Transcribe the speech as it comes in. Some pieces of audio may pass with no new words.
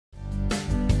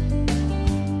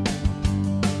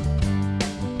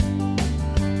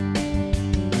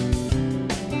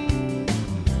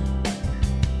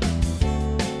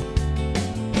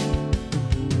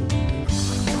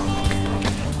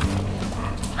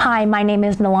Hi, my name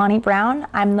is Nalani Brown.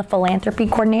 I'm the philanthropy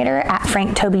coordinator at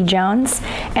Frank Toby Jones,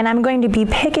 and I'm going to be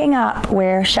picking up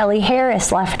where Shelley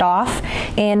Harris left off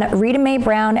in Rita Mae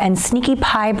Brown and Sneaky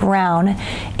Pie Brown.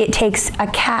 It takes a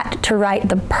cat to write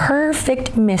the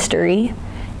perfect mystery,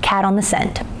 Cat on the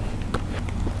Scent.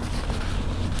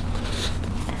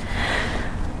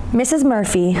 Mrs.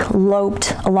 Murphy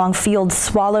loped along fields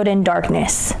swallowed in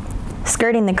darkness,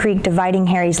 skirting the creek dividing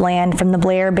Harry's land from the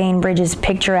Blair Bainbridge's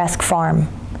picturesque farm.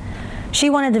 She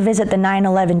wanted to visit the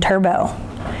 911 Turbo.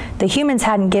 The humans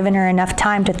hadn't given her enough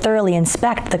time to thoroughly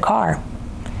inspect the car.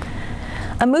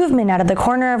 A movement out of the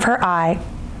corner of her eye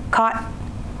caught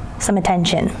some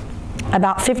attention.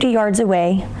 About 50 yards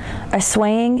away, a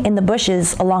swaying in the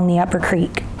bushes along the upper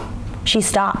creek. She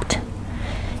stopped.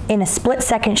 In a split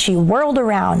second, she whirled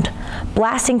around,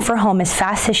 blasting for home as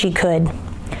fast as she could.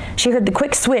 She heard the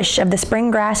quick swish of the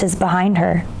spring grasses behind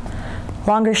her.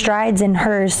 Longer strides than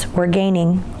hers were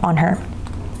gaining on her.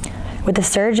 With a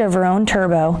surge of her own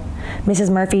turbo, Mrs.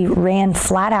 Murphy ran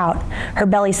flat out, her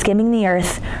belly skimming the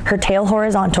earth, her tail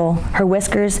horizontal, her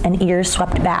whiskers and ears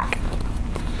swept back.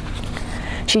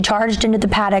 She charged into the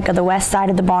paddock of the west side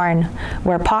of the barn,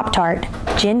 where Pop-Tart,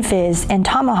 Gin Fizz, and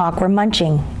Tomahawk were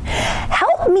munching.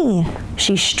 "Help me!"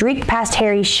 She streaked past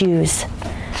Harry's shoes.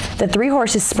 The three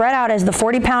horses spread out as the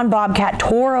 40-pound bobcat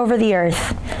tore over the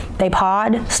earth. They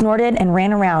pawed, snorted, and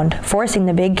ran around, forcing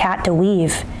the big cat to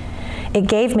leave. It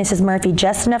gave Mrs. Murphy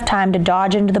just enough time to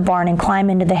dodge into the barn and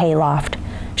climb into the hayloft.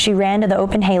 She ran to the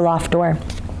open hayloft door.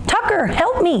 "Tucker,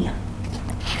 help me!"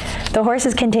 The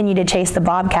horses continued to chase the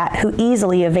bobcat, who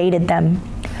easily evaded them.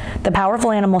 The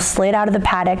powerful animal slid out of the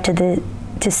paddock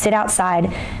to sit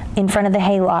outside in front of the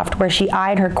hayloft, where she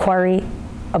eyed her quarry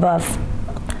above.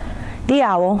 The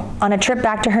owl, on a trip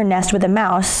back to her nest with a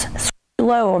mouse, swooped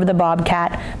low over the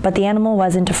bobcat, but the animal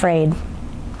wasn't afraid.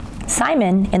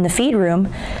 Simon, in the feed room,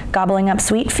 gobbling up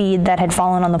sweet feed that had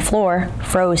fallen on the floor,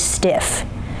 froze stiff.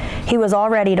 He was all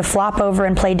ready to flop over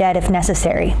and play dead if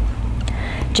necessary.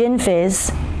 Gin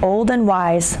Fizz, old and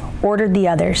wise, ordered the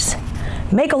others.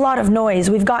 "Make a lot of noise,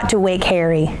 we've got to wake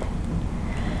Harry."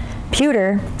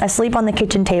 Pewter, asleep on the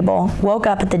kitchen table, woke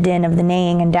up at the din of the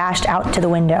neighing and dashed out to the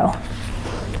window.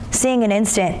 Seeing in an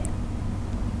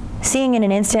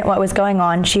instant what was going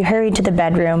on, she hurried to the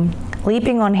bedroom,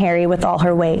 leaping on Harry with all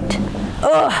her weight.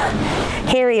 "Ugh!"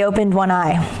 Harry opened one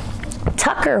eye.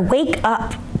 "Tucker, wake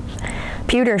up!"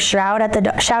 Pewter shouted at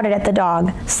the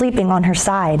dog, sleeping on her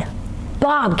side.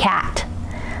 "Bobcat!"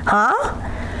 "Huh?"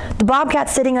 "The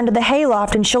bobcat's sitting under the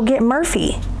hayloft and she'll get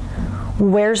Murphy."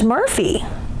 "Where's Murphy?"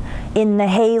 "In the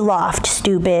hayloft,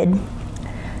 stupid."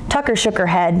 Tucker shook her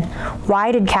head.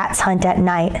 Why did cats hunt at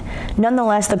night?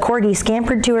 Nonetheless, the corgi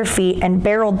scampered to her feet and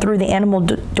barreled through the animal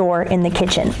door in the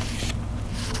kitchen.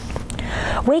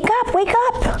 "Wake up, wake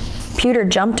up!" Pewter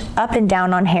jumped up and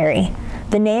down on Harry.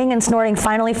 The neighing and snorting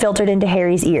finally filtered into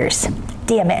Harry's ears.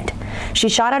 Damn it. She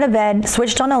shot out of bed,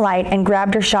 switched on a light, and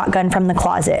grabbed her shotgun from the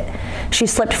closet. She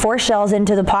slipped 4 shells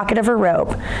into the pocket of her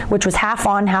robe, which was half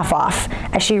on, half off,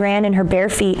 as she ran in her bare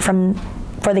feet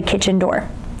for the kitchen door.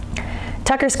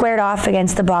 Tucker squared off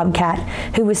against the bobcat,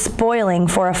 who was spoiling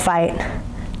for a fight.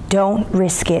 "Don't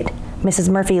risk it." Mrs.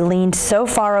 Murphy leaned so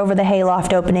far over the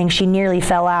hayloft opening she nearly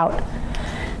fell out.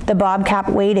 The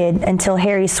bobcat waited until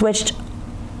Harry switched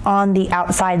on the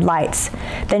outside lights.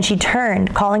 Then she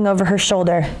turned, calling over her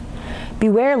shoulder,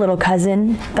 "Beware, little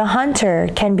cousin. The hunter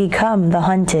can become the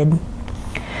hunted."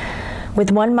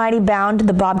 With one mighty bound,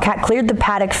 the bobcat cleared the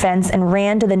paddock fence and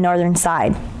ran to the northern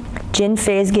side, Gin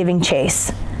Fizz giving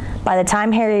chase. By the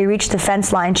time Harry reached the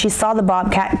fence line, she saw the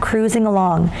bobcat cruising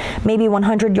along, maybe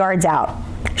 100 yards out.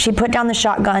 She put down the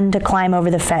shotgun to climb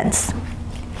over the fence.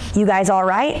 "You guys all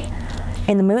right?"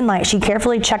 In the moonlight, she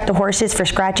carefully checked the horses for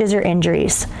scratches or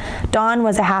injuries. Dawn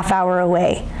was a half hour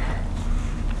away.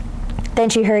 Then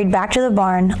she hurried back to the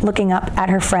barn, looking up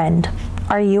at her friend.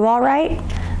 "Are you all right?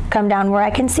 Come down where I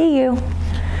can see you."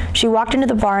 She walked into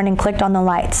the barn and clicked on the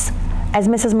lights. As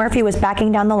Mrs. Murphy was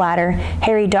backing down the ladder,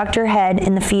 Harry ducked her head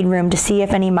in the feed room to see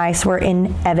if any mice were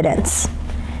in evidence.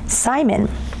 Simon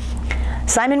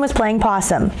was playing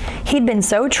possum. He'd been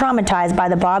so traumatized by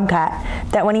the bobcat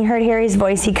that when he heard Harry's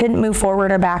voice, he couldn't move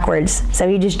forward or backwards, so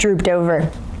he just drooped over.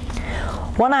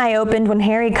 One eye opened when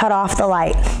Harry cut off the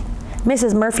light.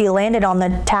 Mrs. Murphy landed on the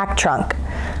tack trunk.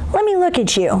 "Let me look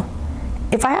at you.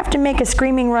 If I have to make a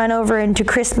screaming run over into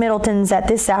Chris Middleton's at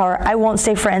this hour, I won't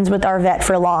stay friends with our vet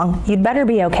for long. You'd better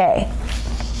be okay."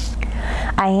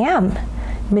 "I am."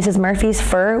 Mrs. Murphy's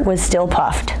fur was still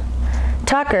puffed.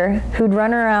 Tucker, who'd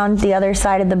run around the other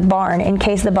side of the barn in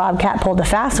case the bobcat pulled a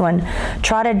fast one,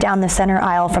 trotted down the center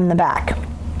aisle from the back.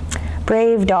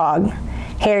 "Brave dog."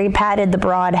 Harry patted the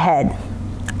broad head.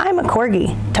 I'm a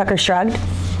corgi, Tucker shrugged.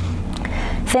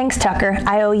 Thanks, Tucker.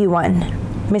 I owe you one.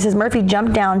 Mrs. Murphy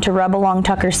jumped down to rub along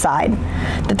Tucker's side.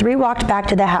 The three walked back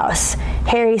to the house,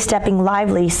 Harry stepping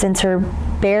lively since her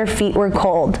bare feet were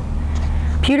cold.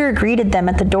 Pewter greeted them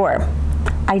at the door.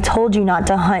 I told you not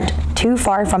to hunt too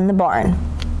far from the barn.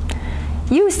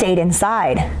 You stayed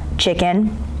inside,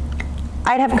 chicken.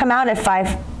 I'd have come out at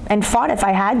 5 and fought if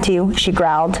I had to, she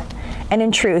growled. And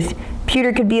in truth,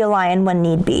 Pewter could be a lion when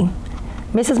need be.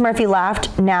 Mrs. Murphy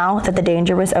laughed now that the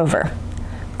danger was over.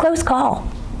 Close call.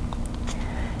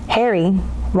 Harry,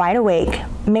 wide awake,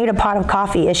 made a pot of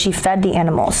coffee as she fed the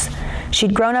animals.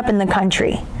 She'd grown up in the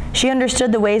country. She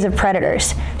understood the ways of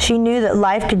predators. She knew that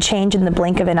life could change in the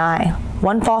blink of an eye.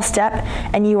 One false step,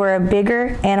 and you were a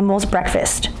bigger animal's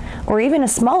breakfast, or even a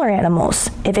smaller animal's,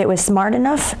 if it was smart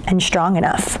enough and strong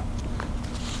enough.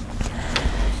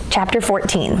 Chapter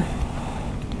 14.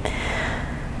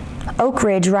 Oak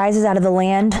Ridge rises out of the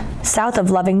land south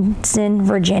of Livingston,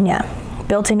 Virginia.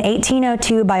 Built in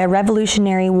 1802 by a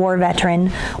Revolutionary War veteran,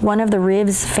 one of the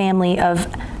Rives family of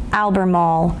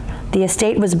Albemarle, the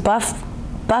estate was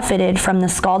buffeted from the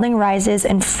scalding rises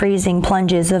and freezing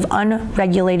plunges of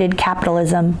unregulated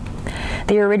capitalism.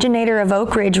 The originator of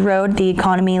Oak Ridge rode the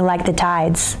economy like the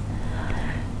tides.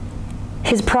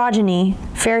 His progeny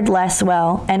fared less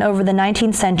well, and over the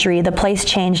 19th century, the place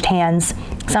changed hands,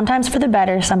 sometimes for the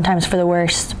better, sometimes for the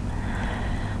worse.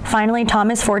 Finally,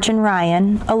 Thomas Fortune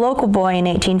Ryan, a local boy in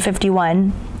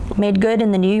 1851, made good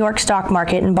in the New York stock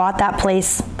market and bought that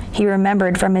place he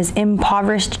remembered from his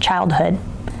impoverished childhood.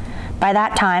 By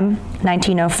that time,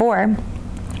 1904,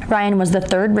 Ryan was the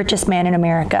third richest man in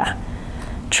America.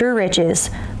 True riches,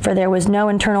 for there was no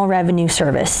Internal Revenue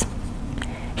Service.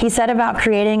 He set about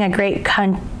creating a great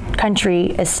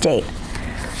country estate,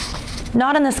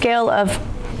 not on the scale of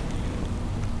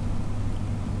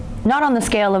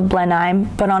Blenheim,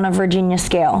 but on a Virginia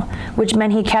scale, which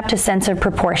meant he kept a sense of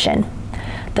proportion.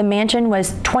 The mansion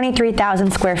was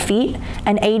 23,000 square feet,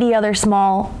 and 80 other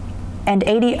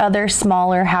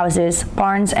smaller houses,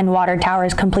 barns, and water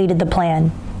towers completed the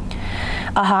plan.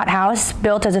 A hothouse,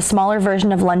 built as a smaller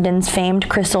version of London's famed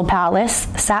Crystal Palace,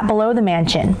 sat below the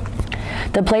mansion.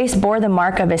 The place bore the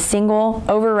mark of a single,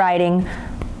 overriding,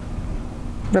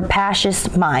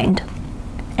 rapacious mind.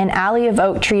 An alley of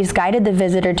oak trees guided the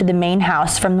visitor to the main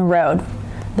house from the road,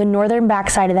 the northern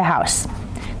backside of the house.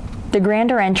 The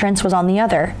grander entrance was on the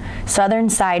other, southern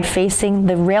side facing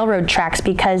the railroad tracks,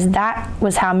 because that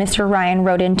was how Mr. Ryan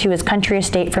rode into his country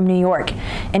estate from New York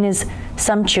in his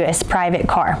sumptuous private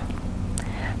car.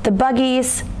 The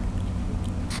buggies,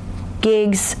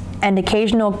 gigs, and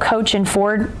occasional coach and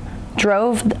Ford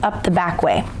drove up the back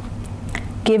way.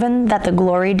 Given that the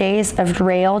glory days of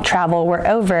rail travel were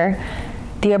over,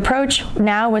 the approach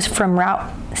now was from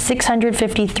Route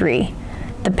 653,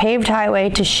 the paved highway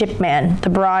to Shipman, the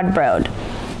broad road.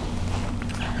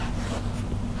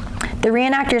 The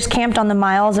reenactors camped on the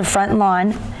miles of front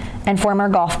lawn and former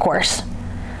golf course.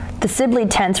 The Sibley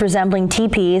tents resembling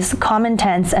teepees, common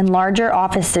tents, and larger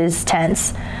offices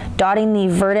tents, dotting the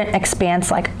verdant expanse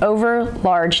like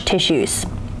over-large tissues.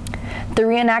 The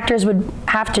reenactors would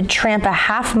have to tramp a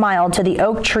half mile to the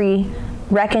oak tree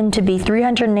reckoned to be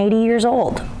 380 years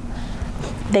old.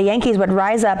 The Yankees would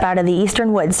rise up out of the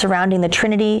eastern woods surrounding the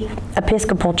Trinity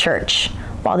Episcopal Church,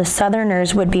 while the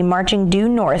Southerners would be marching due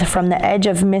north from the edge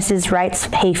of Mrs. Wright's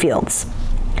hayfields.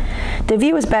 The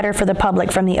view was better for the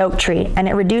public from the oak tree, and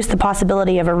it reduced the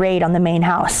possibility of a raid on the main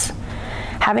house.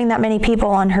 Having that many people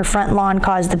on her front lawn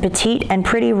caused the petite and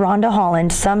pretty Rhonda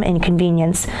Holland some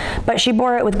inconvenience, but she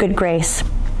bore it with good grace.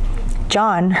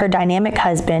 John, her dynamic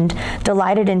husband,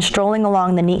 delighted in strolling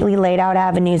along the neatly laid out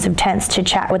avenues of tents to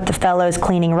chat with the fellows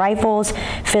cleaning rifles,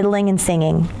 fiddling, and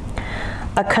singing.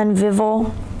 A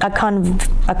convivial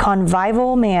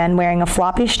man wearing a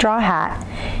floppy straw hat,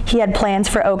 he had plans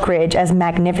for Oak Ridge as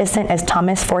magnificent as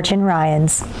Thomas Fortune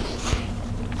Ryan's.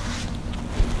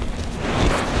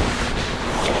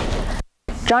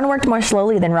 John worked more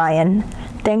slowly than Ryan,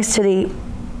 thanks to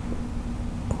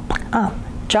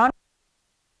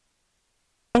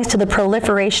the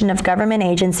proliferation of government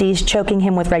agencies choking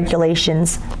him with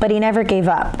regulations, but he never gave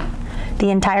up. The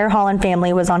entire Holland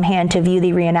family was on hand to view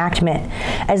the reenactment,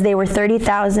 as were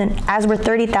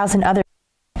 30,000 others,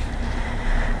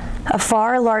 a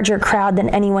far larger crowd than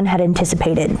anyone had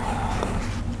anticipated.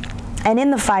 And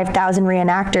in the 5,000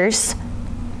 reenactors,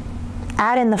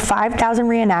 add in the 5,000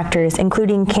 reenactors,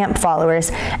 including camp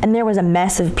followers, and there was a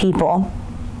mess of people.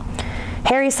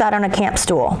 Harry sat on a camp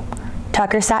stool.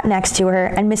 Tucker sat next to her,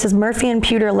 and Mrs. Murphy and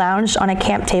Pewter lounged on a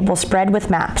camp table spread with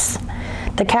maps.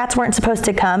 The cats weren't supposed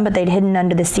to come, but they'd hidden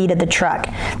under the seat of the truck,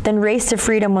 then raced to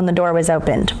freedom when the door was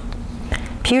opened.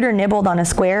 Pewter nibbled on a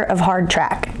square of hard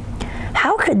track.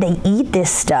 How could they eat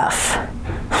this stuff?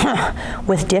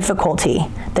 With difficulty,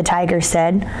 the tiger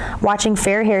said, watching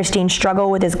Fair Hairstein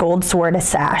struggle with his gold sword a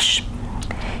sash.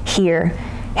 Here,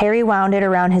 Harry wound it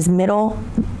around his middle,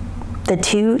 the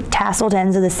two tasseled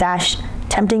ends of the sash,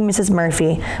 tempting Mrs.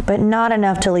 Murphy, but not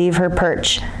enough to leave her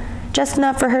perch, just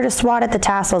enough for her to swat at the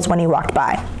tassels when he walked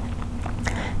by.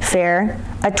 Fair,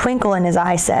 a twinkle in his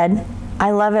eye, said,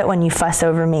 "I love it when you fuss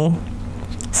over me."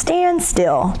 "Stand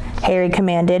still," Harry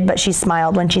commanded, but she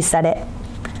smiled when she said it.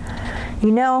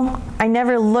 "You know, I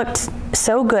never looked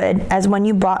so good as when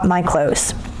you bought my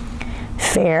clothes."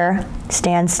 "Fair,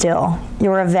 stand still.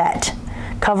 You're a vet.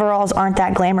 Coveralls aren't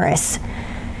that glamorous.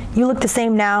 You look the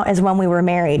same now as when we were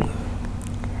married."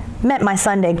 "Meant my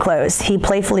Sunday clothes." He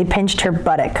playfully pinched her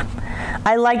buttock.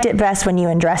 "I liked it best when you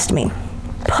undressed me."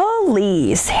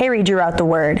 "Police!" Harry drew out the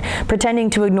word, pretending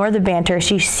to ignore the banter.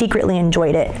 She secretly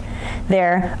enjoyed it.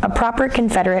 There, a proper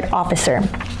Confederate officer.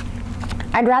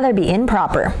 "I'd rather be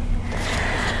improper."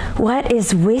 "What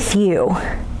is with you?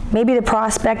 Maybe the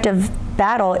prospect of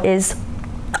battle is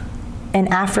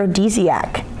an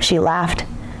aphrodisiac," she laughed.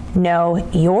 "No,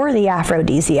 you're the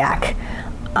aphrodisiac.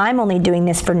 I'm only doing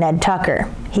this for Ned Tucker."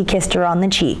 He kissed her on the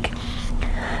cheek.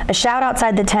 A shout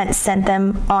outside the tent sent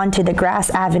them onto the grass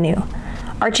avenue.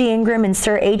 Archie Ingram and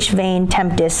Sir H. Vane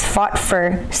Tempest fought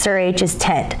for Sir H.'s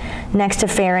tent, next to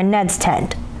Fair and Ned's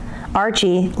tent.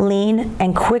 Archie, lean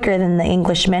and quicker than the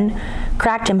Englishman,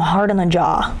 cracked him hard on the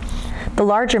jaw. The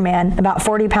larger man, about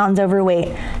 40 pounds overweight,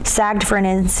 sagged for an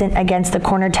instant against the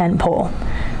corner tent pole.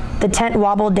 The tent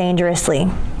wobbled dangerously.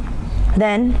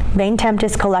 Then, Vane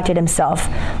Tempest collected himself,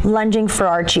 lunging for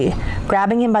Archie,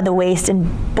 grabbing him by the waist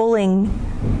and bullying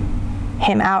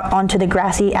him out onto the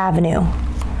grassy avenue.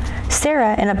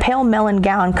 Sarah, in a pale melon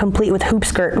gown complete with hoop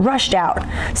skirt, rushed out.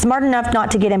 Smart enough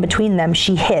not to get in between them,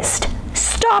 she hissed,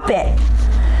 "Stop it!"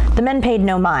 The men paid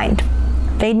no mind.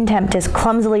 Vane Tempest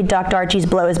clumsily ducked Archie's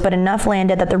blows, but enough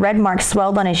landed that the red marks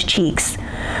swelled on his cheeks.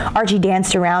 Archie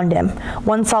danced around him.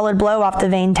 One solid blow off the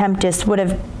Vane Tempest would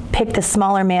have picked the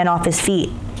smaller man off his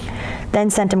feet, then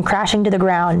sent him crashing to the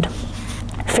ground.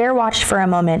 Fair watched for a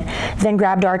moment, then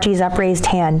grabbed Archie's upraised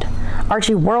hand.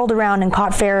 Archie whirled around and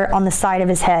caught Fair on the side of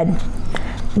his head.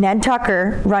 Ned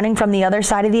Tucker, running from the other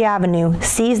side of the avenue,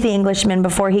 seized the Englishman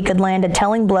before he could land a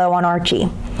telling blow on Archie.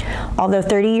 Although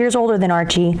 30 years older than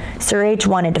Archie, Sir H.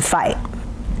 wanted to fight.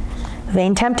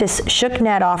 Vane Tempest shook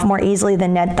Ned off more easily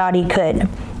than Ned thought he could.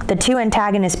 The two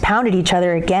antagonists pounded each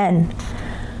other again.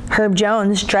 Herb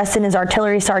Jones, dressed in his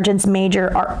artillery sergeant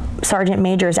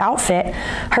major's outfit,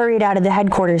 hurried out of the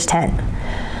headquarters tent.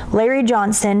 Larry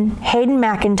Johnson, Hayden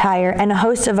McIntyre, and a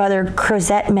host of other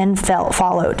Crozet men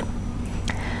followed.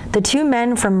 The two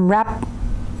men from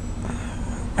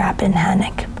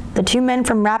Rappahannock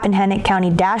County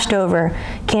dashed over,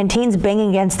 canteens banging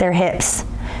against their hips.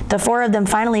 The four of them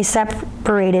finally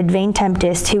separated Vane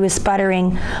Tempest, who was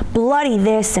sputtering, "Bloody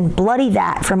this and bloody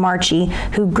that," from Archie,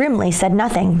 who grimly said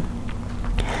nothing.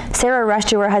 Sarah rushed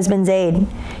to her husband's aid.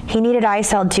 He needed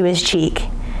ice held to his cheek.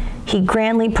 He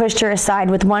grandly pushed her aside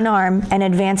with one arm and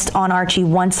advanced on Archie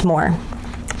once more.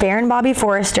 Baron Bobby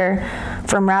Forrester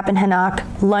from Rappahannock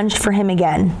lunged for him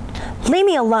again. "Leave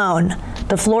me alone,"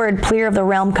 the florid pleer of the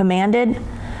realm commanded.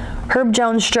 Herb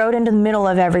Jones strode into the middle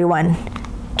of everyone.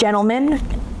 "Gentlemen,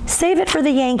 save it for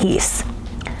the Yankees."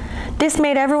 This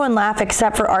made everyone laugh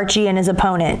except for Archie and his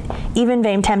opponent. Even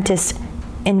Vane Tempest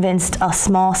evinced a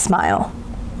small smile.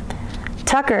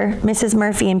 Tucker, Mrs.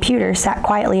 Murphy, and Pewter sat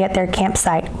quietly at their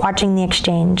campsite, watching the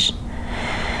exchange.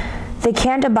 "They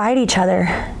can't abide each other,"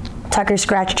 Tucker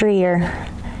scratched her ear.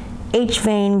 "H.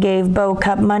 Vane gave Bo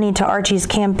Cup money to Archie's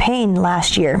campaign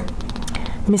last year."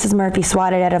 Mrs. Murphy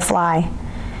swatted at a fly.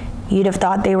 "You'd have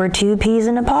thought they were two peas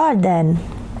in a pod then."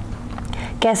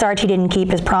 "Guess Archie didn't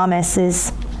keep his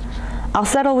promises." "I'll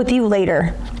settle with you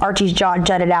later." Archie's jaw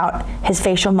jutted out, his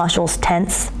facial muscles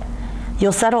tense.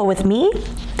 "You'll settle with me?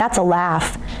 That's a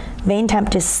laugh." Vane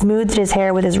Tempest smoothed his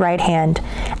hair with his right hand.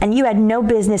 "And you had no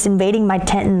business invading my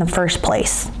tent in the first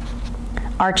place."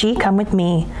 "Archie, come with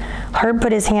me." Herb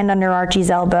put his hand under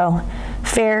Archie's elbow.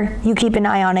 "Fair, you keep an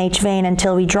eye on H. Vane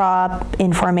until we draw up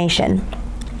in formation."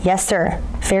 "Yes, sir."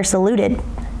 Fair saluted.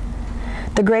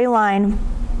 The gray line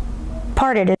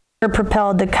parted as Herb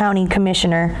propelled the county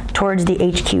commissioner towards the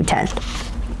HQ tent.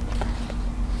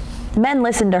 Men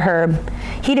listened to Herb.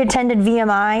 He'd attended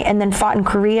VMI and then fought in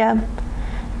Korea,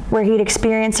 where he'd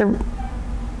experienced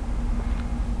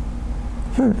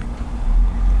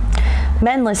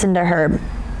Men listened to Herb.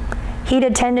 He'd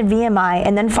attended VMI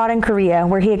and then fought in Korea,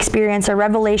 where he experienced a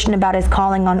revelation about his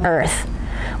calling on Earth.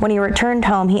 When he returned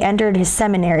home, he entered his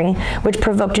seminary, which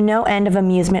provoked no end of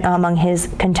amusement among his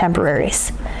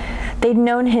contemporaries. They'd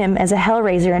known him as a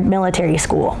hellraiser in military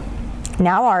school.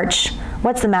 Now, Arch,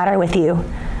 what's the matter with you?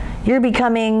 You're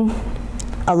becoming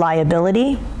a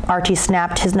liability? Archie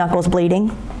snapped, his knuckles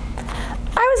bleeding.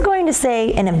 I was going to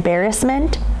say an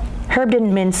embarrassment. Herb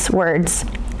didn't mince words.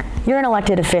 You're an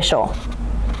elected official.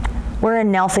 We're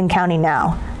in Nelson County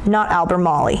now, not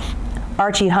Albemarle.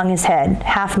 Archie hung his head,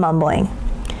 half mumbling.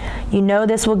 You know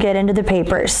this will get into the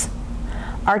papers.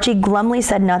 Archie glumly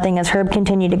said nothing as Herb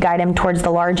continued to guide him towards the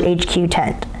large HQ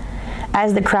tent.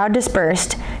 As the crowd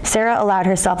dispersed, Sarah allowed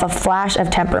herself a flash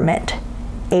of temperament.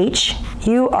 H,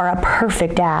 you are a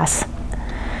perfect ass.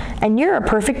 And you're a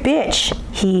perfect bitch,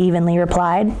 he evenly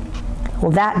replied.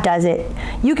 Well, that does it.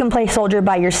 You can play soldier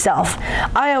by yourself.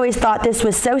 I always thought this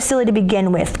was so silly to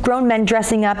begin with, grown men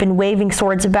dressing up and waving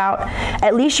swords about.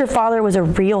 At least your father was a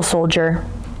real soldier.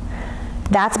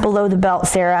 That's below the belt,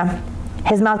 Sarah.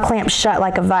 His mouth clamped shut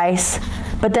like a vice.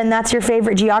 But then that's your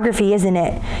favorite geography, isn't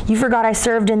it? You forgot I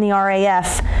served in the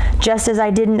RAF, just as I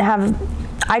just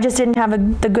didn't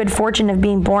have the good fortune of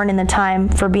being born in the time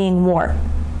for being war.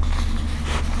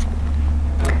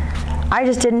 I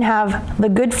just didn't have the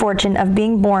good fortune of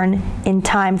being born in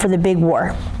time for the big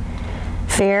war.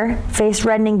 Fair, face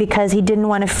reddening because he didn't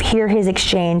want to hear his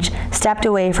exchange, stepped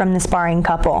away from the sparring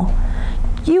couple.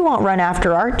 You won't run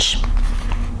after Arch.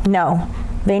 No.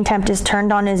 Vane Tempest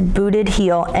turned on his booted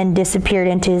heel and disappeared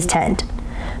into his tent.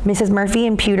 Mrs. Murphy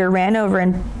and Pewter ran over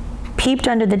and peeped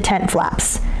under the tent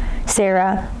flaps.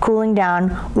 Sarah, cooling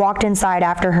down, walked inside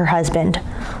after her husband.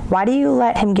 Why do you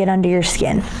let him get under your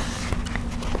skin?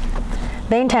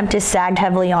 Vane Tempest sagged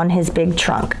heavily on his big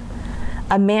trunk.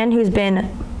 A man who's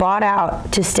been bought out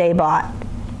to stay bought.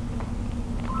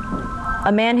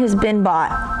 A man who's been bought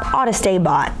ought to stay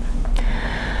bought.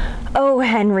 Oh,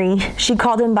 Henry, she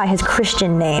called him by his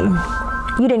Christian name.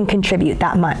 You didn't contribute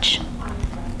that much.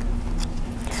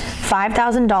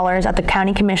 $5,000 at the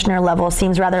county commissioner level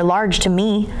seems rather large to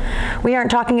me. We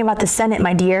aren't talking about the Senate,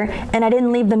 my dear, and I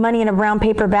didn't leave the money in a brown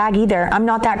paper bag either. I'm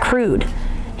not that crude.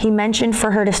 He motioned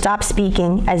for her to stop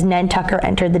speaking as Ned Tucker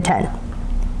entered the tent.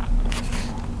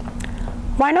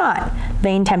 Why not?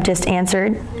 Vane Tempest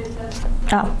answered.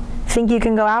 Oh, think you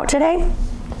can go out today?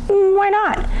 Why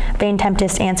not? Vane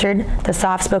Tempest answered, the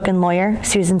soft-spoken lawyer,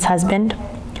 Susan's husband.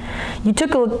 You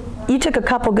took a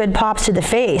couple good pops to the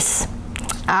face.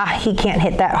 Ah, he can't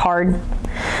hit that hard.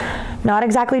 Not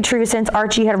exactly true, since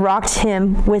Archie had rocked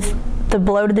him with the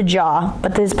blow to the jaw,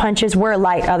 but his punches were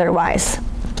light otherwise.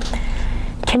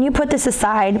 Can you put this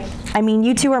aside? I mean,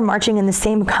 you two are marching in the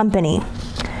same company.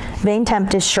 Vane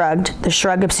Tempest shrugged, the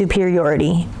shrug of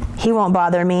superiority. He won't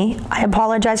bother me. I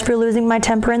apologize for losing my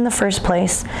temper in the first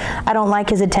place. I don't like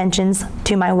his attentions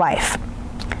to my wife.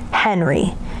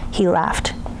 Henry, he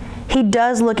laughed. He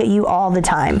does look at you all the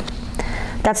time.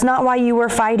 That's not why you were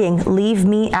fighting. Leave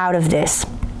me out of this.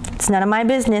 It's none of my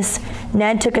business.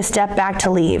 Ned took a step back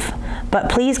to leave. But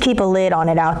please keep a lid on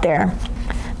it out there.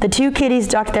 The two kiddies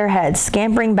ducked their heads,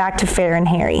 scampering back to Fair and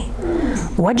Harry.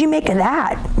 What'd you make of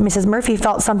that? Mrs. Murphy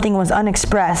felt something was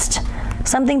unexpressed,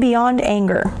 something beyond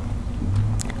anger.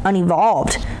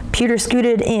 Unevolved, Pewter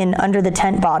scooted in under the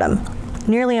tent bottom,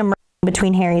 nearly emerging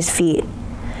between Harry's feet.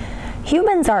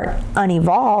 Humans aren't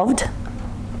unevolved.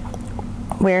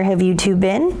 Where have you two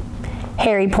been?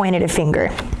 Harry pointed a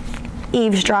finger.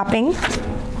 Eavesdropping.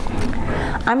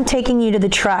 I'm taking you to the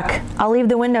truck. I'll leave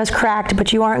the windows cracked,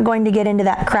 but you aren't going to get into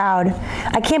that crowd.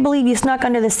 I can't believe you snuck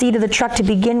under the seat of the truck to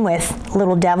begin with,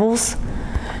 little devils.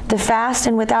 That fast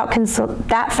and without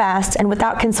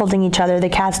consulting each other, the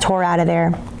cats tore out of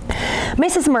there.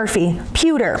 Mrs. Murphy,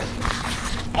 Pewter.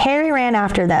 Harry ran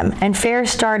after them, and Fair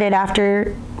started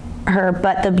after her,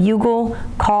 but the bugle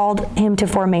called him to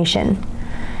formation.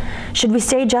 Should we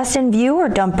stay just in view or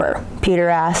dump her? Pewter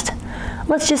asked.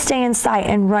 Let's just stay in sight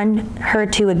and run her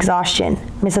to exhaustion.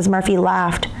 Mrs. Murphy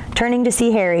laughed, turning to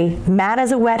see Harry, mad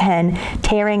as a wet hen,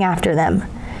 tearing after them.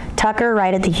 Tucker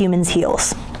right at the human's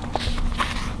heels.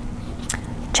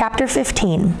 Chapter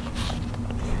 15.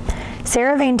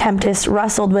 Sarah Vane Tempest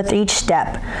rustled with each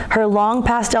step, her long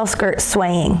pastel skirt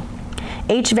swaying.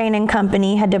 H. Vane and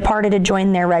Company had departed to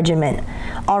join their regiment,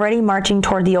 already marching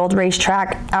toward the old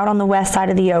racetrack out on the west side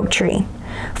of the oak tree.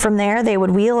 From there, they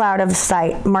would wheel out of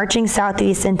sight, marching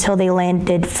southeast until they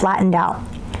landed flattened out.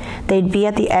 They'd be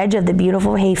at the edge of the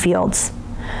beautiful hayfields.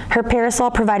 Her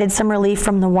parasol provided some relief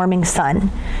from the warming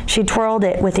sun. She twirled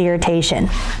it with irritation.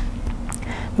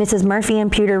 Mrs. Murphy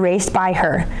and Pewter raced by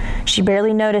her. She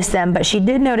barely noticed them, but she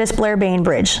did notice Blair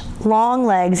Bainbridge, long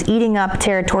legs eating up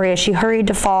territory as he hurried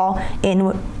to fall in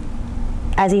with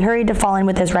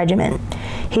his regiment.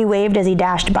 He waved as he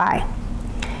dashed by.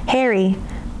 Harry,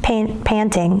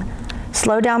 panting,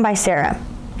 slowed down by Sarah.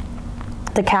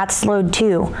 The cats slowed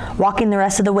too, walking the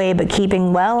rest of the way but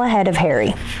keeping well ahead of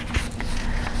Harry.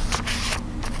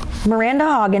 Miranda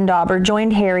Hagendauber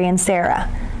joined Harry and Sarah.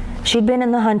 She'd been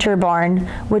in the Hunter barn,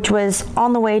 which was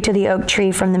on the way to the oak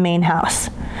tree from the main house.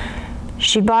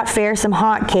 She'd bought Fair some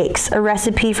hot cakes, a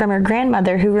recipe from her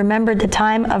grandmother who remembered the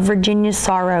time of Virginia's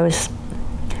sorrows.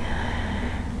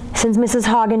 Since Mrs.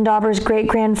 Hagendauber's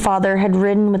great-grandfather had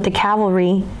ridden with the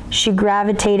cavalry, she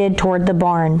gravitated toward the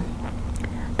barn.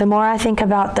 The more I think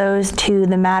about those two,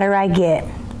 the madder I get.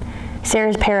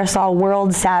 Sarah's parasol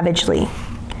whirled savagely.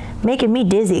 Making me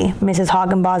dizzy, Mrs.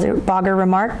 Hagenbogger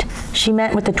remarked. She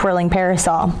meant with the twirling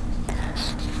parasol.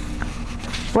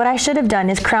 What I should have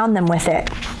done is crown them with it.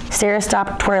 Sarah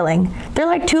stopped twirling. They're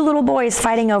like two little boys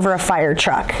fighting over a fire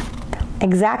truck.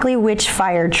 Exactly which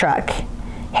fire truck?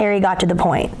 Harry got to the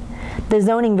point. The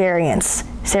zoning variance.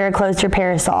 Sarah closed her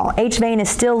parasol. H. Vane is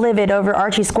still livid over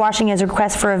Archie squashing his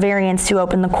request for a variance to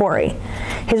open the quarry.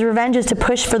 His revenge is to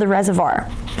push for the reservoir.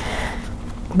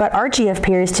 But Archie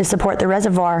appears to support the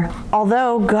reservoir,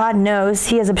 although, God knows,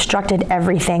 he has obstructed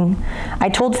everything. I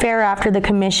told Fair after the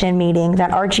commission meeting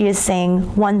that Archie is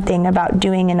saying one thing about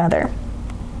doing another.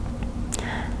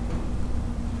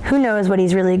 Who knows what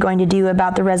he's really going to do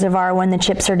about the reservoir when the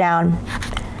chips are down?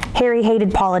 Harry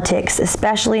hated politics,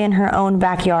 especially in her own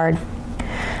backyard.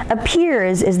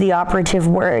 Appears is the operative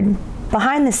word.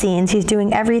 Behind the scenes, he's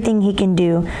doing everything he can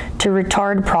do to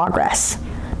retard progress.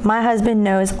 My husband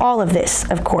knows all of this,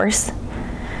 of course.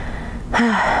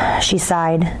 She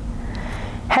sighed.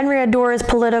 Henry adores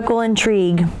political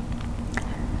intrigue.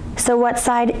 So what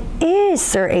side is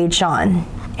Sir H on?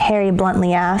 Harry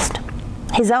bluntly asked.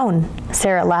 His own,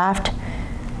 Sarah laughed.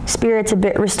 Spirits a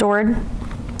bit restored?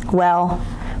 Well,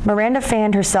 Miranda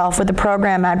fanned herself with the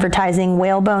program advertising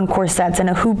whalebone corsets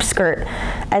and a hoop skirt,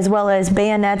 as well as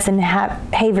bayonets and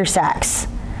haversacks.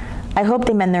 I hope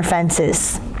they mend their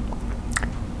fences.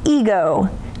 Ego.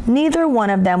 Neither one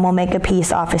of them will make a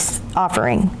peace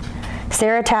offering.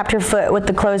 Sarah tapped her foot with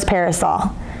the closed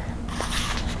parasol.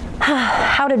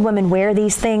 How did women wear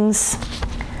these things?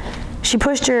 She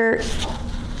pushed her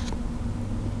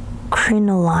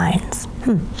crinolines.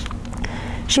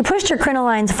 She pushed her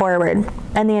crinolines forward,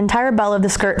 and the entire bell of the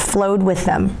skirt flowed with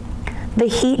them. The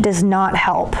heat does not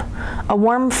help. A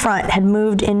warm front had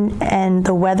moved in, and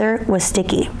the weather was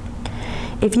sticky.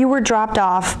 If you were dropped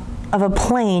off of a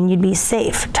plane, you'd be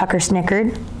safe, Tucker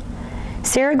snickered.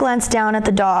 Sarah glanced down at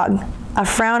the dog, a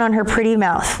frown on her pretty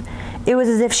mouth. It was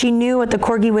as if she knew what the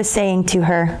corgi was saying to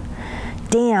her.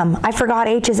 Damn, I forgot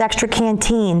H's extra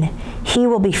canteen. He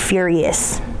will be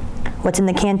furious. What's in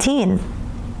the canteen?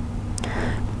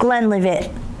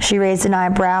 Glenlivet. She raised an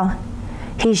eyebrow.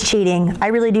 He's cheating. I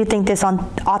really do think this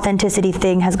authenticity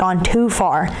thing has gone too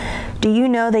far. Do you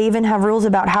know they even have rules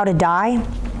about how to die?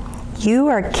 You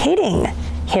are kidding,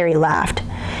 Harry laughed.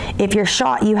 If you're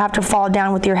shot, you have to fall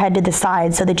down with your head to the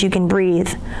side so that you can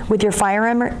breathe, with your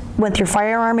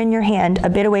firearm in your hand, a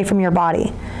bit away from your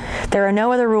body. There are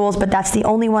no other rules, but that's the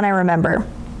only one I remember.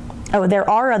 Oh, there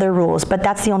are other rules, but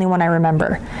that's the only one I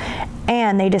remember.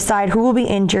 And they decide who will be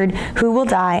injured, who will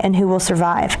die, and who will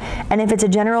survive. And if it's a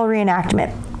general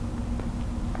reenactment,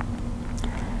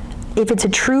 if it's a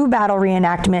true battle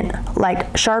reenactment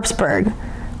like Sharpsburg,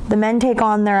 the men take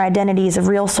on their identities of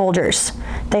real soldiers.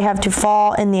 They have to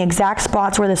fall in the exact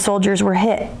spots where the soldiers were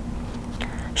hit.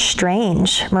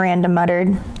 Strange, Miranda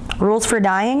muttered. Rules for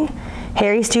dying?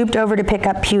 Harry stooped over to pick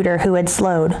up Pewter, who had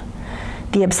slowed.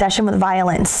 The obsession with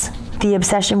violence. The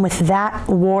obsession with that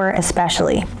war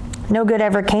especially. No good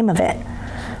ever came of it.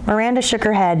 Miranda shook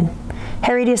her head.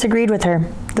 Harry disagreed with her.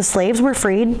 The slaves were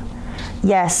freed.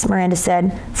 Yes, Miranda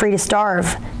said, free to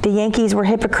starve. The Yankees were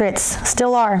hypocrites,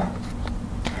 still are.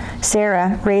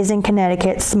 Sarah, raised in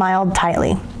Connecticut, smiled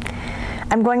tightly.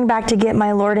 I'm going back to get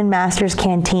my lord and master's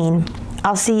canteen.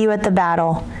 I'll see you at the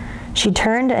battle. She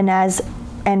turned and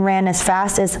ran as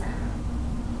fast as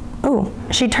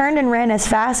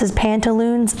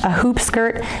pantaloons, a hoop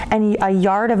skirt, and a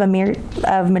yard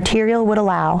of material would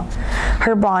allow.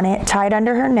 Her bonnet, tied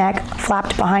under her neck,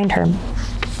 flapped behind her.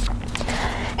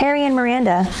 Harry and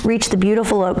Miranda reached the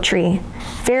beautiful oak tree.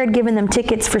 Fair had given them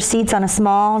tickets for seats on a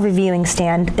small reviewing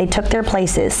stand. They took their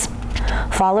places.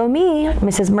 Follow me,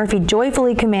 Mrs. Murphy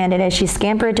joyfully commanded as she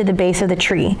scampered to the base of the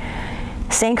tree,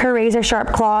 sank her razor-sharp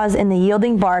claws in the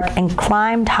yielding bark, and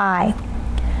climbed high.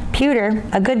 Pewter,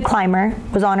 a good climber,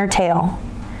 was on her tail.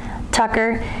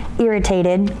 Tucker,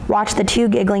 irritated, watched the two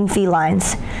giggling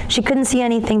felines. She couldn't see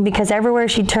anything because everywhere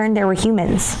she turned there were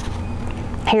humans.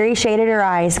 Harry shaded her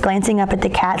eyes, glancing up at the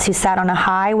cats who sat on a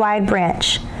high, wide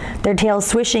branch, their tails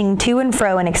swishing to and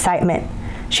fro in excitement.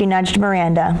 She nudged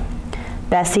Miranda.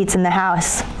 "Best seats in the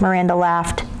house," Miranda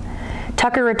laughed.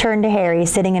 Tucker returned to Harry,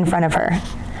 sitting in front of her.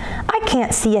 "I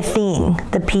can't see a thing,"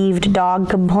 the peeved dog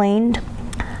complained.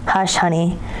 "Hush,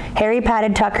 honey." Harry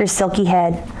patted Tucker's silky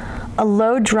head. A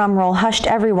low drum roll hushed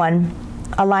everyone.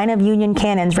 A line of Union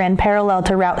cannons ran parallel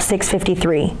to Route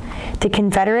 653. The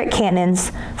Confederate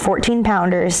cannons,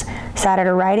 14-pounders, sat at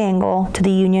a right angle to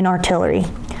the Union artillery.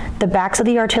 The backs of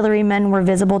the artillerymen were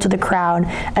visible to the crowd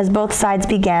as both sides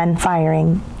began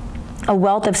firing. A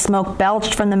wealth of smoke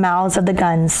belched from the mouths of the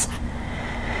guns.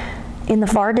 In the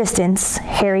far distance,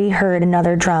 Harry heard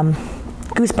another drum.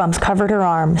 Goosebumps covered her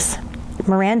arms.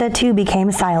 Miranda, too,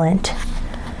 became silent.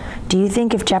 "Do you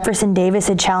think if Jefferson Davis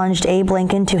had challenged Abe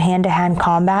Lincoln to hand-to-hand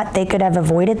combat, they could have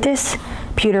avoided this?"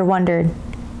 Pewter wondered.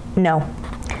 "No."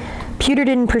 Pewter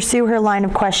didn't pursue her line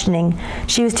of questioning.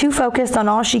 She was too focused on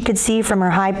all she could see from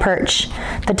her high perch.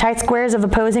 The tight squares of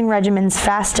opposing regiments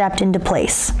fast stepped into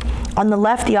place. On the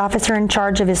left, the officer in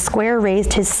charge of his square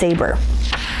raised his saber.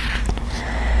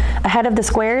 Ahead of the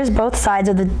squares, both sides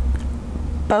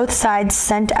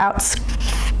sent out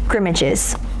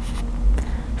scrimmages.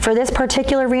 For this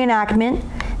particular reenactment,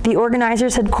 the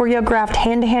organizers had choreographed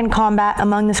hand-to-hand combat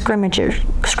among the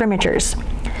scrimmagers.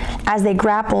 As they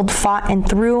grappled, fought, and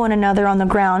threw one another on the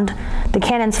ground, the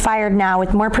cannons fired now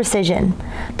with more precision,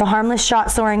 the harmless shot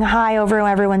soaring high over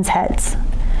everyone's heads.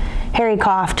 Harry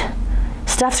coughed.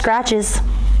 "Stuff scratches."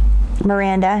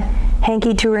 Miranda,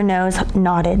 hanky to her nose,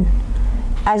 nodded.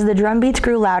 As the drumbeats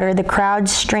grew louder, the crowd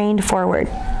strained forward.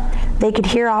 They could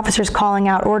hear officers calling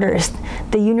out orders.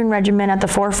 The Union regiment at the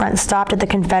forefront stopped at the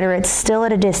Confederates, still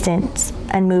at a distance,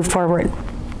 and moved forward.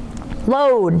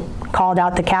 "Load!" called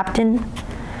out the captain.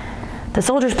 The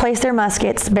soldiers placed their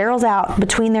muskets, barrels out,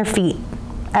 between their feet.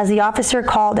 As the officer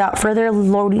called out further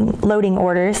loading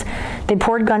orders, they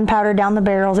poured gunpowder down the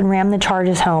barrels and rammed the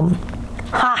charges home.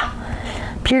 "Ha!"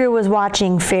 Pewter was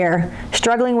watching Fair,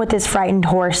 struggling with his frightened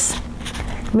horse.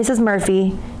 Mrs.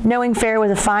 Murphy, knowing Fair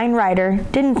was a fine rider,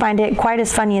 didn't find it quite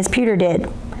as funny as Pewter did.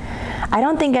 "I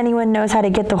don't think anyone knows how to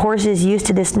get the horses used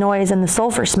to this noise and the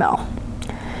sulfur smell."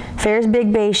 Fair's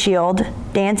big bay shield,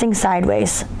 dancing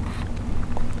sideways.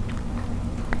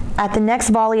 At the next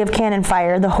volley of cannon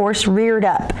fire, the horse reared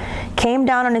up, came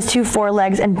down on his two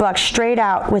forelegs, and bucked straight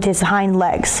out with his hind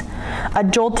legs. A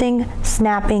jolting,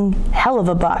 snapping hell of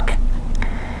a buck.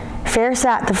 Fair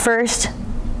sat the first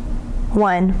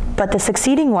one, but the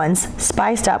succeeding ones,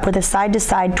 spiced up with a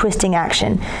side-to-side twisting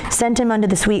action, sent him under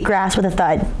the sweet grass with a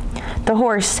thud. The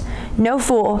horse, no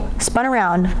fool, spun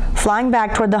around, flying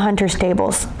back toward the hunter's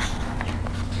stables.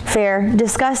 Fair,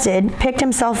 disgusted, picked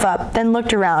himself up, then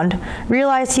looked around,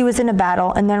 realized he was in a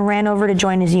battle, and then ran over to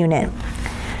join his unit.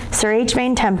 Sir H.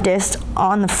 Vane Tempest,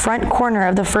 on the front corner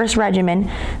of the 1st Regiment,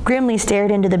 grimly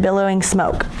stared into the billowing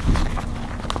smoke.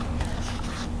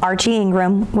 Archie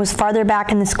Ingram was farther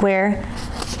back in the square,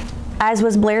 as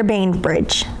was Blair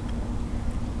Bainbridge.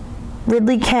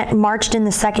 Ridley Kent marched in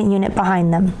the 2nd unit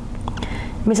behind them.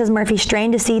 Mrs. Murphy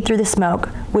strained to see through the smoke,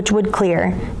 which would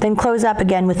clear, then close up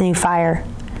again with new fire.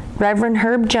 Reverend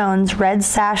Herb Jones, red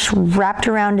sash wrapped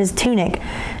around his tunic,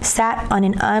 sat on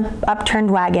an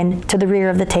upturned wagon to the rear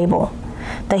of the table.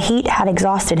 The heat had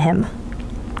exhausted him.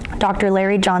 Dr.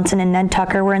 Larry Johnson and Ned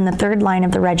Tucker were in the 3rd line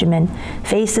of the regiment,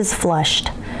 faces flushed.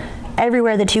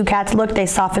 Everywhere the two cats looked, they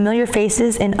saw familiar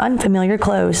faces in unfamiliar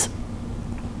clothes.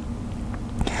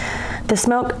 The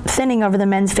smoke thinning over the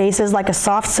men's faces like a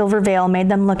soft silver veil made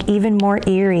them look even more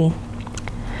eerie.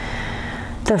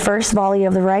 The first volley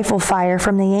of the rifle fire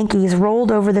from the Yankees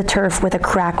rolled over the turf with a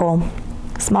crackle.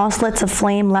 Small slits of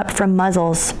flame leapt from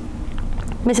muzzles.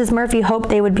 Mrs. Murphy hoped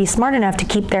they would be smart enough to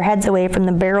keep their heads away from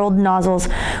the barreled nozzles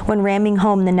when ramming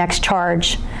home the next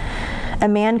charge. A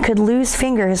man could lose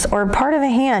fingers or part of a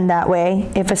hand that way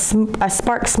if a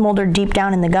spark smoldered deep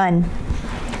down in the gun.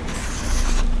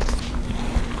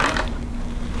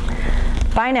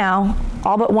 By now,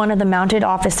 all but one of the mounted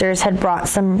officers had bought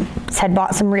some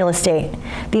real estate.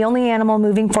 The only animal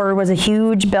moving forward was a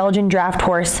huge Belgian draft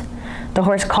horse, the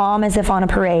horse calm as if on a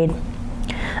parade.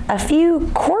 A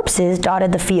few corpses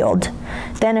dotted the field.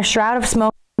 Then a shroud of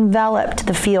smoke enveloped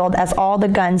the field as all the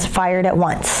guns fired at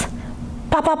once.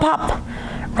 Pop, pop, pop!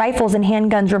 Rifles and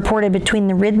handguns reported between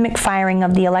the rhythmic firing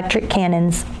of the electric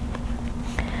cannons.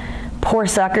 Poor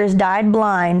suckers died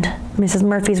blind. Mrs.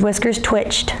 Murphy's whiskers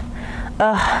twitched.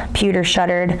 Ugh, Pewter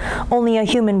shuddered. Only a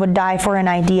human would die for an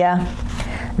idea.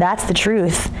 That's the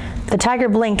truth. The tiger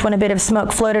blinked when a bit of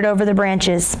smoke floated over the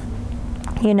branches.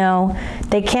 You know,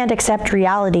 they can't accept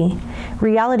reality.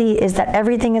 Reality is that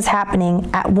everything is happening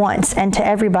at once and to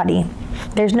everybody.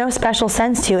 There's no special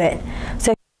sense to it.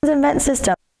 So humans invent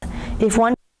systems. If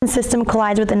one human system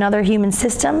collides with another human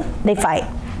system, they fight.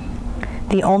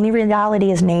 The only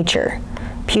reality is nature.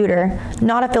 Pewter,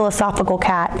 not a philosophical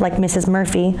cat like Mrs.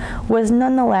 Murphy, was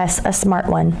nonetheless a smart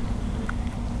one.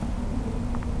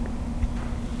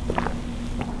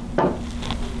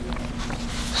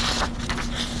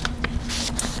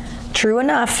 True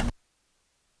enough,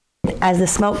 as the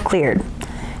smoke cleared,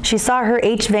 she saw Sir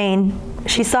H.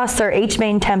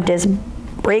 Vane Tempest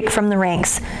break from the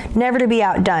ranks, never to be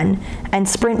outdone, and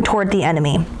sprint toward the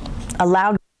enemy. A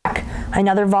loud crack,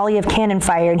 another volley of cannon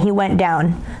fire, and he went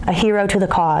down, a hero to the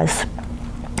cause.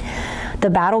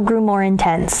 The battle grew more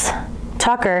intense.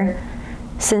 Tucker,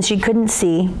 since she couldn't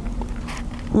see,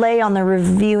 lay on the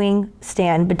reviewing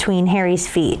stand between Harry's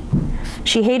feet.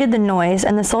 She hated the noise,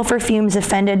 and the sulfur fumes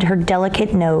offended her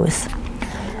delicate nose.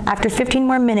 After 15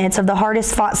 more minutes of the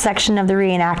hardest-fought section of the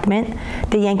reenactment,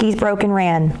 the Yankees broke and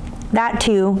ran. That,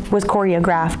 too, was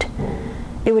choreographed.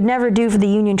 It would never do for the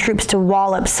Union troops to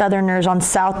wallop Southerners on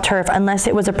South turf unless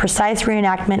it was a precise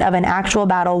reenactment of an actual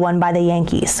battle won by the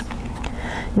Yankees.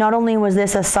 Not only was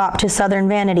this a sop to Southern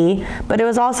vanity, but it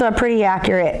was also a pretty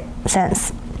accurate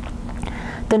sense.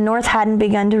 The North hadn't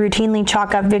begun to routinely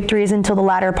chalk up victories until the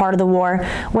latter part of the war,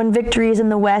 when victories in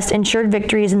the West ensured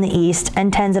victories in the East,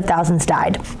 and tens of thousands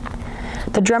died.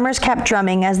 The drummers kept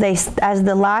drumming as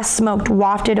the last smoke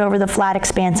wafted over the flat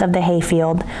expanse of the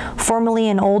hayfield, formerly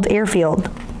an old airfield.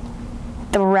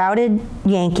 The routed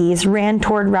Yankees ran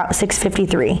toward Route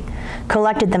 653,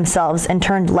 collected themselves, and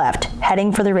turned left,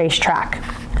 heading for the racetrack.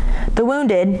 The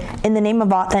wounded, in the name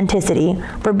of authenticity,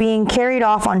 were being carried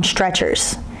off on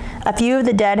stretchers. A few of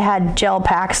the dead had gel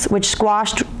packs, which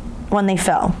squashed when they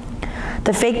fell.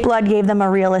 The fake blood gave them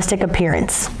a realistic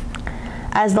appearance.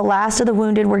 As the last of the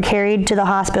wounded were carried to the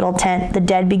hospital tent, the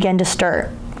dead began to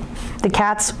stir. The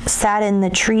cats sat in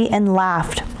the tree and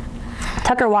laughed.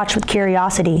 Tucker watched with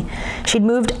curiosity. She'd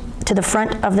moved to the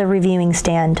front of the reviewing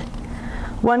stand.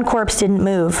 One corpse didn't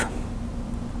move.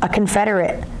 A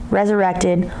Confederate,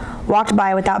 resurrected, walked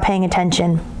by without paying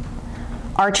attention.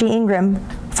 Archie Ingram,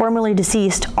 formerly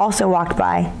deceased, also walked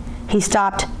by. He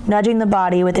stopped, nudging the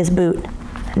body with his boot.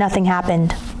 Nothing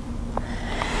happened.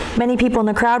 Many people in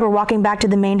the crowd were walking back to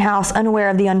the main house, unaware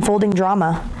of the unfolding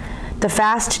drama. The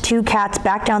fast two cats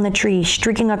backed down the tree,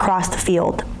 streaking across the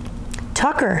field.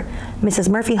 "Tucker!" Mrs.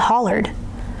 Murphy hollered.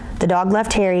 The dog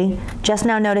left Harry, just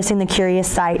now noticing the curious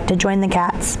sight, to join the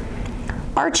cats.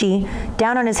 Archie,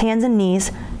 down on his hands and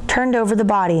knees, turned over the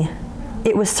body.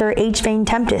 It was Sir H. Vane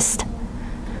Tempest.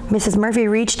 Mrs. Murphy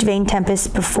reached Vane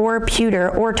Tempest before Pewter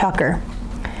or Tucker.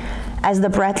 As the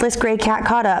breathless gray cat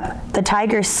caught up, the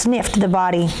tiger sniffed the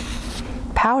body.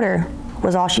 "Powder,"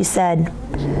 was all she said.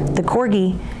 The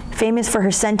corgi, famous for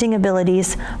her scenting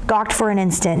abilities, gawked for an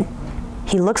instant.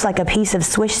 "He looks like a piece of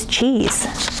Swiss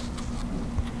cheese."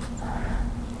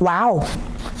 Wow.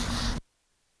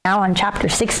 Now on chapter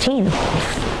 16.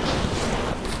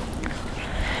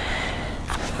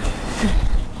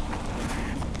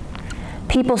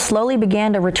 People slowly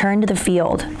began to return to the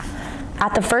field.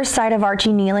 At the first sight of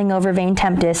Archie kneeling over Vane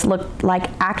Tempest looked like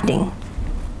acting.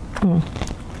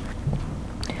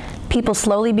 People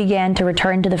slowly began to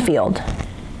return to the field.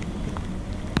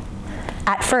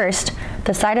 At first,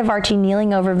 the sight of Archie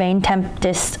kneeling over Vane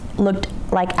Tempest looked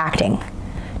like acting.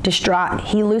 Distraught,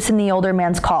 he loosened the older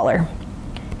man's collar.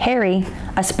 Harry,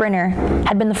 a sprinter,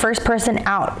 had been the first person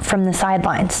out from the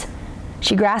sidelines.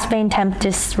 She grasped Vane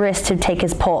Tempest's wrist to take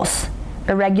his pulse.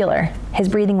 Irregular, his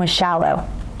breathing was shallow.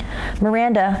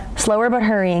 Miranda, slower but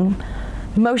hurrying,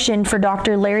 motioned for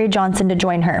Dr. Larry Johnson to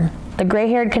join her. The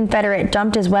gray-haired Confederate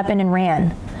dumped his weapon and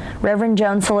ran. Reverend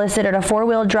Jones solicited a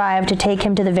four-wheel drive to take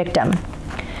him to the victim.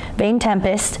 Vane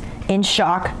Tempest, in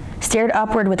shock, stared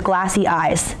upward with glassy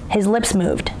eyes. His lips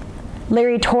moved.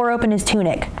 Larry tore open his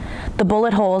tunic. The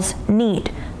bullet holes,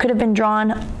 neat, could have been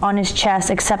drawn on his chest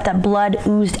except that blood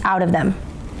oozed out of them.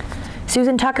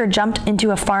 Susan Tucker jumped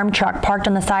into a farm truck parked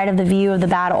on the side of the view of the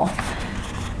battle.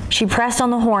 She pressed on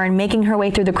the horn, making her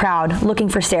way through the crowd, looking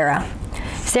for Sarah.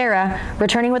 Sarah,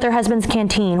 returning with her husband's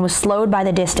canteen, was slowed by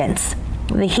the distance,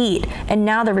 the heat, and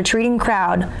now the retreating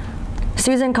crowd.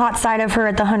 Susan caught sight of her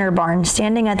at the Hunter barn,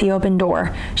 standing at the open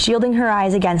door, shielding her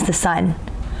eyes against the sun.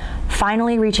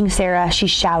 Finally reaching Sarah, she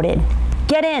shouted,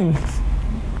 "Get in!"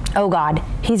 "Oh God,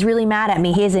 he's really mad at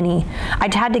me, isn't he?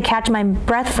 I'd had to catch my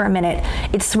breath for a minute.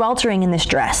 It's sweltering in this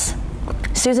dress."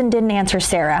 Susan didn't answer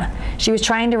Sarah. She was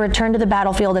trying to return to the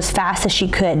battlefield as fast as she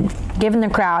could, given the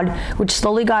crowd, which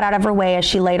slowly got out of her way as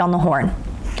she laid on the horn.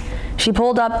 She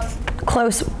pulled up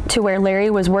close to where Larry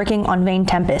was working on Vein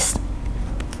Tempest.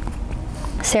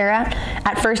 Sarah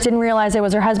at first didn't realize it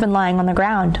was her husband lying on the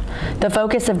ground, the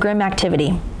focus of grim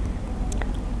activity.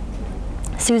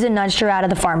 Susan nudged her out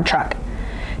of the farm truck.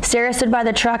 Sarah stood by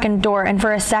the truck door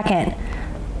for a second,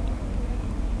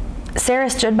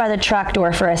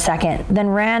 then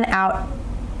ran out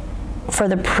for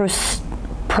the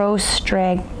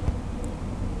prostrate.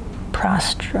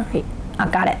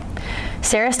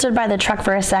 Sarah stood by the truck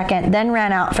for a second, then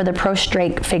ran out for the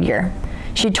prostrate figure.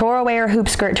 She tore away her hoop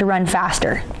skirt to run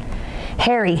faster.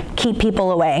 "Harry, keep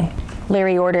people away,"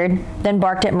 Larry ordered, then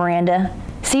barked at Miranda.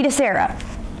 "See to Sarah."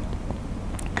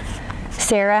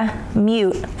 Sarah,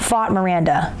 mute, fought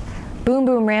Miranda. Boom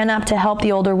Boom ran up to help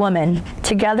the older woman.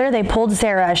 Together, they pulled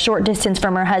Sarah a short distance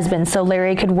from her husband so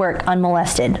Larry could work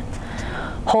unmolested.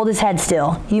 "Hold his head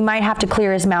still. You might have to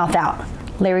clear his mouth out."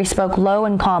 Larry spoke low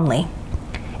and calmly.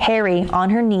 Harry, on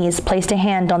her knees, placed a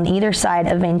hand on either side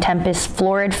of Vein Tempest's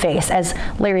florid face as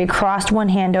Larry crossed one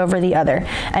hand over the other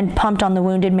and pumped on the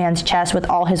wounded man's chest with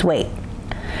all his weight.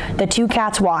 The two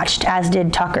cats watched, as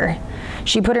did Tucker.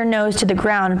 She put her nose to the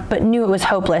ground, but knew it was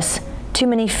hopeless. Too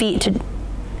many feet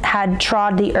had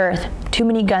trod the earth. Too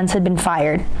many guns had been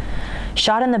fired.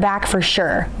 "Shot in the back for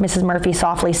sure," Mrs. Murphy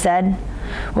softly said.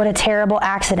 "What a terrible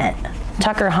accident."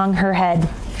 Tucker hung her head.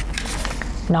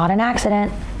 "Not an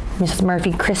accident," Mrs.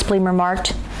 Murphy crisply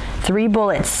remarked. 3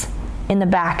 bullets in the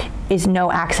back is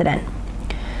no accident."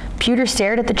 Pewter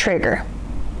stared at the trigger.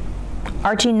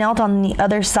 Archie knelt on the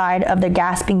other side of the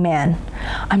gasping man.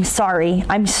 "I'm sorry.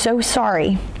 I'm so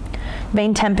sorry."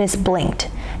 Vein Tempest blinked.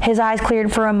 His eyes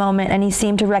cleared for a moment and he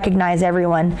seemed to recognize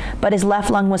everyone, but his left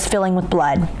lung was filling with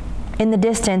blood. In the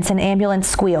distance, an ambulance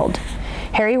squealed.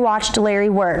 Harry watched Larry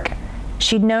work.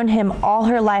 She'd known him all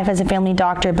her life as a family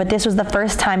doctor, but this was the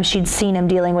first time she'd seen him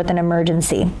dealing with an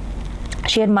emergency.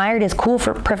 She admired his cool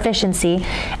proficiency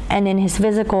and his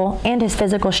physical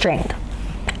strength.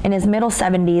 In his middle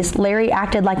 70s, Larry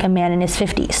acted like a man in his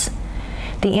 50s.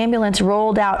 The ambulance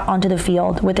rolled out onto the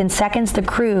field. Within seconds, the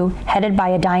crew, headed by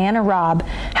a Diana Robb,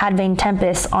 had Vein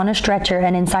Tempest on a stretcher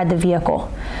and inside the vehicle.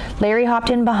 Larry hopped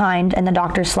in behind, and the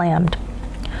doctor slammed.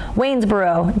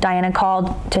 "Waynesboro," Diana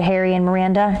called to Harry and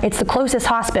Miranda. "It's the closest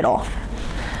hospital."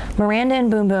 Miranda and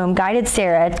Boom Boom guided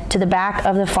Sarah to the back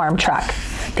of the farm truck.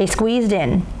 They squeezed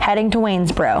in, heading to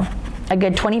Waynesboro, a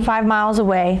good 25 miles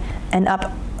away and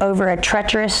up over a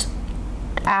treacherous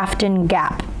Afton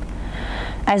Gap.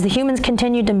 As the humans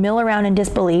continued to mill around in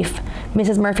disbelief,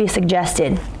 Mrs. Murphy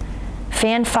suggested,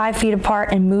 "Fan 5 feet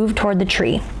apart and move toward the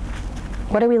tree."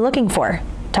 "What are we looking for?"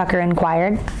 Tucker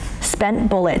inquired. "Spent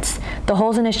bullets. The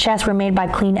holes in his chest were made by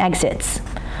clean exits."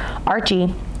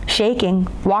 Archie, shaking,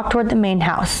 walked toward the main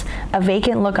house, a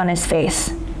vacant look on his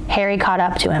face. Harry caught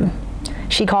up to him.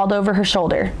 She called over her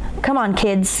shoulder, "Come on,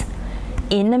 kids."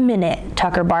 "In a minute,"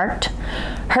 Tucker barked.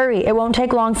 "Hurry, it won't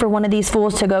take long for one of these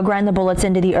fools to go grind the bullets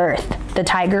into the earth," the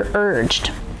tiger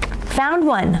urged. "Found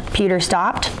one," Peter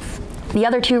stopped. The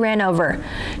other two ran over.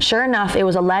 Sure enough, it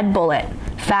was a lead bullet,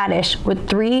 fattish, with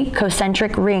 3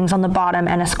 concentric rings on the bottom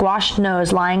and a squashed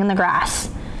nose lying in the grass.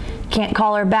 "Can't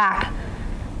call her back,"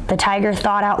 the tiger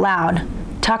thought out loud.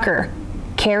 "Tucker,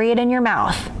 carry it in your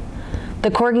mouth."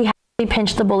 The corgi happily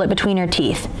pinched the bullet between her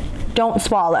teeth. "Don't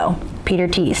swallow," Peter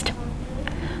teased.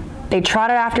 They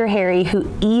trotted after Harry, who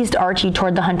eased Archie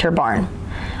toward the hunter barn.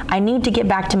 "I need to get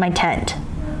back to my tent."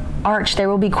 "Arch, there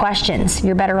will be questions.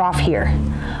 You're better off here."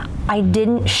 "I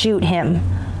didn't shoot him."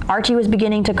 Archie was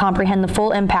beginning to comprehend the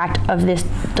full impact of this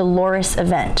dolorous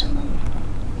event.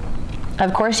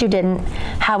 "Of course you didn't.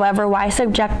 However, why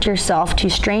subject yourself to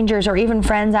strangers or even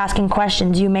friends asking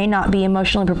questions you may not be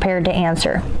emotionally prepared to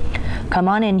answer? Come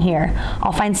on in here.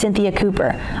 I'll find Cynthia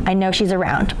Cooper. I know she's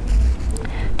around."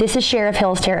 "This is Sheriff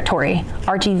Hill's territory,"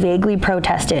 Archie vaguely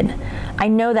protested. "I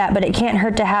know that, but it can't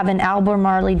hurt to have an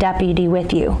Albemarle deputy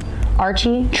with you.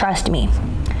 Archie, trust me."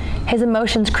 His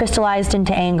emotions crystallized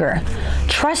into anger.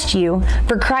 "Trust you?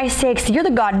 For Christ's sakes, you're the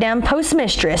goddamn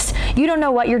postmistress. You don't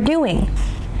know what you're doing."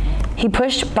 He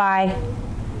pushed by,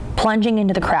 plunging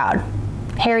into the crowd.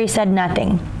 Harry said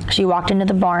nothing. She walked into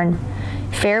the barn.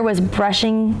 Fair was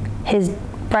brushing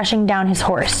down his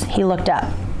horse. He looked up.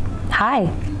 "Hi."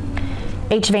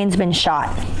 "H. Vane's been shot."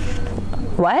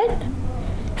 "What?"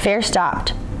 Fair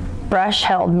stopped. Brush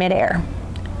held midair.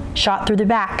 "Shot through the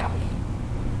back."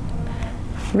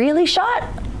 "Really shot?"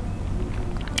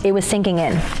 It was sinking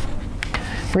in.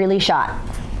 "Really shot."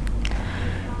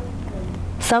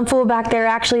 "Some fool back there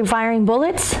actually firing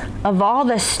bullets? Of all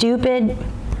the stupid..."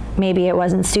 Maybe it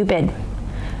wasn't stupid.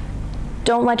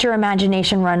 Don't let your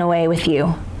imagination run away with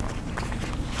you.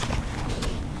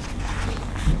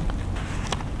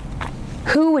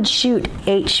 Who would shoot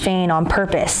H. Fain on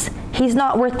purpose? He's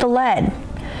not worth the lead.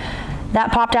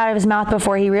 That popped out of his mouth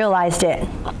before he realized it.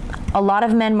 A lot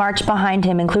of men marched behind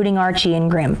him, including Archie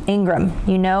Ingram.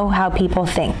 You know how people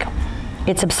think.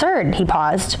 It's absurd, he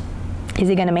paused. Is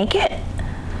he going to make it?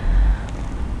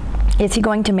 Is he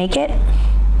going to make it?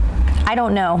 I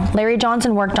don't know. Larry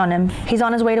Johnson worked on him. He's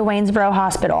on his way to Waynesboro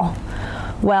Hospital.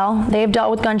 Well, they've dealt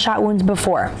with gunshot wounds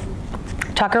before.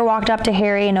 Tucker walked up to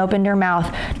Harry and opened her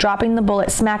mouth, dropping the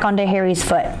bullet smack onto Harry's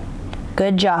foot.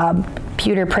 Good job.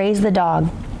 Pewter praised the dog.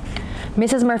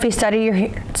 Mrs. Murphy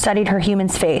studied her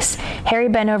human's face. Harry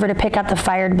bent over to pick up the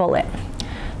fired bullet.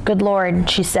 Good Lord,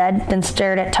 she said, then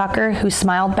stared at Tucker, who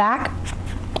smiled back.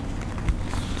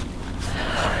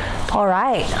 All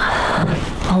right,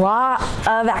 a lot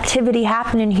of activity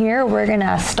happening here. We're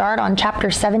gonna start on chapter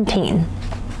 17.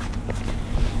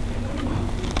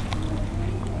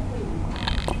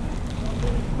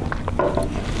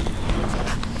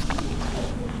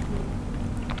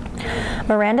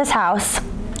 Miranda's house,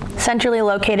 centrally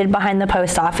located behind the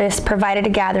post office, provided a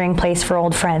gathering place for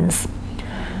old friends.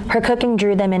 Her cooking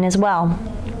drew them in as well.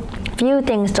 Few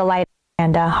things delighted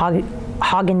Miranda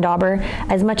Hagendauber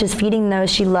as much as feeding those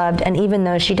she loved and even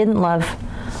those she didn't love.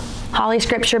 Holy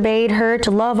Scripture bade her to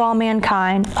love all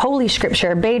mankind,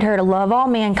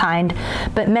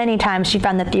 but many times she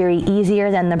found the theory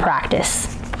easier than the practice.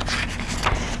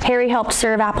 Harry helped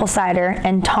serve apple cider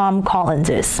and Tom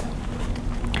Collins's.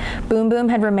 Boom Boom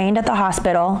had remained at the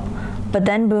hospital, but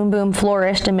then Boom Boom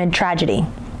flourished amid tragedy,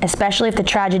 especially if the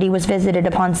tragedy was visited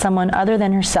upon someone other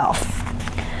than herself.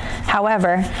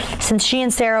 However, since she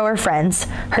and Sarah were friends,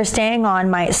 her staying on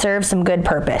might serve some good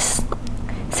purpose.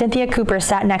 Cynthia Cooper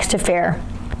sat next to Fair.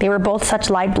 They were both such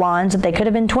light blondes that they could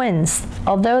have been twins,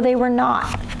 although they were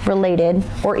not related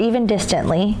or even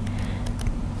distantly,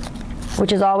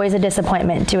 which is always a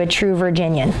disappointment to a true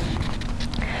Virginian.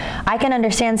 I can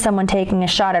understand someone taking a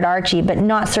shot at Archie, but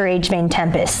not Sir H. Vane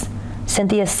Tempest.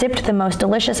 Cynthia sipped the most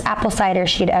delicious apple cider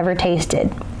she had ever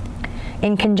tasted.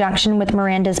 In conjunction with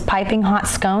Miranda's piping hot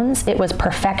scones, it was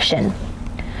perfection.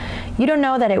 You don't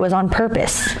know that it was on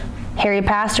purpose. Harry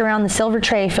passed around the silver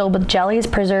tray filled with jellies,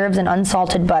 preserves, and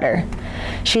unsalted butter.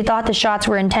 She thought the shots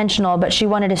were intentional, but she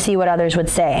wanted to see what others would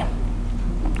say.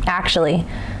 Actually,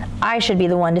 I should be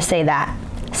the one to say that.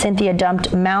 Cynthia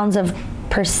dumped mounds of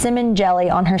persimmon jelly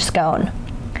on her scone.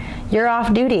 You're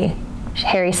off duty,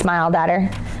 Harry smiled at her.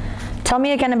 Tell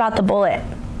me again about the bullet.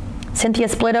 Cynthia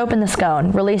split open the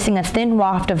scone, releasing a thin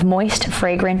waft of moist,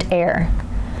 fragrant air.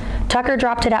 Tucker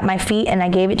dropped it at my feet and I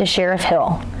gave it to Sheriff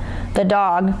Hill. The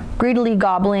dog, greedily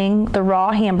gobbling the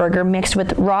raw hamburger mixed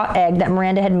with raw egg that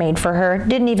Miranda had made for her,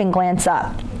 didn't even glance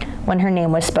up when her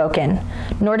name was spoken,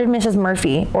 nor did Mrs.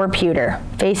 Murphy or Pewter,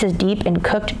 faces deep in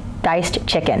cooked, diced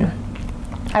chicken.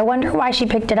 I wonder why she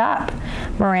picked it up,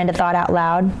 Miranda thought out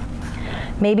loud.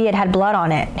 Maybe it had blood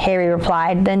on it, Harry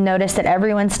replied, then noticed that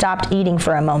everyone stopped eating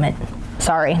for a moment.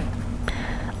 Sorry.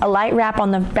 A light rap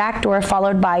on the back door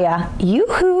followed by a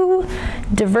yoo-hoo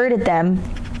diverted them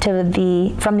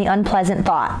from the unpleasant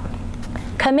thought.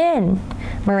 Come in,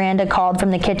 Miranda called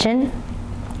from the kitchen.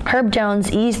 Herb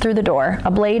Jones eased through the door.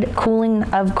 A blade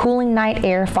of cooling night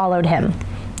air followed him.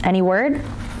 Any word?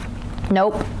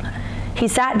 Nope. He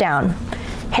sat down.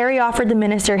 Harry offered the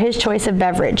minister his choice of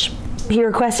beverage. He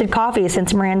requested coffee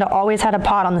since Miranda always had a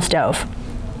pot on the stove.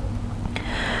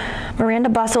 Miranda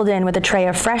bustled in with a tray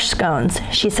of fresh scones.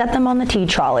 She set them on the tea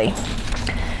trolley.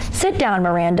 Sit down,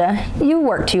 Miranda. You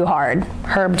work too hard,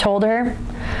 Herb told her.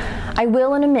 I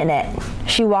will in a minute.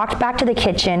 She walked back to the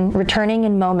kitchen, returning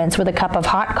in moments with a cup of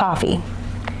hot coffee.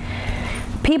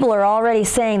 People are already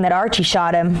saying that Archie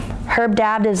shot him. Herb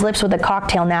dabbed his lips with a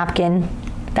cocktail napkin.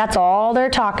 That's all they're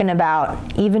talking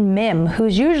about. Even Mim,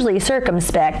 who's usually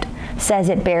circumspect, says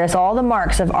it bears all the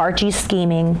marks of Archie's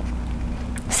scheming.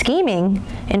 Scheming?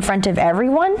 In front of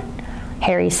everyone?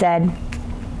 Harry said.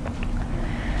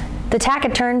 The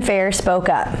taciturn Fair spoke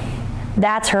up.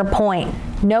 That's her point.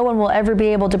 No one will ever be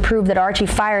able to prove that Archie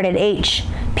fired at H.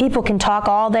 People can talk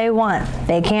all they want.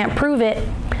 They can't prove it.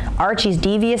 Archie's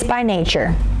devious by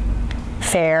nature.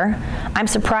 Fair. I'm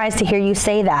surprised to hear you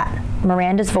say that.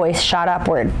 Miranda's voice shot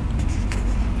upward.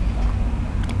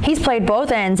 He's played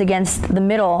both ends against the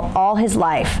middle all his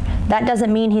life. That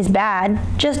doesn't mean he's bad,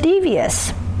 just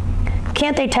devious.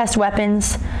 Can't they test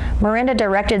weapons? Miranda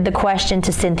directed the question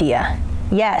to Cynthia.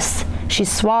 Yes, she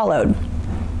swallowed,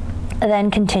 then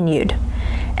continued.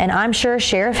 And I'm sure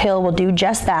Sheriff Hill will do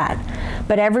just that.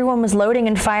 but everyone was loading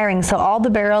and firing, so all the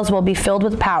barrels will be filled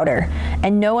with powder,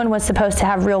 and no one was supposed to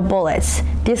have real bullets.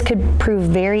 This could prove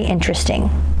very interesting.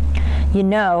 You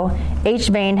know, H.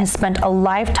 Vane has spent a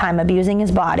lifetime abusing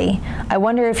his body. I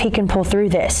wonder if he can pull through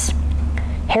this.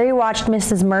 Harry watched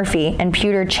Mrs. Murphy and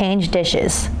Pewter change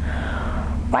dishes.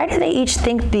 Why do they each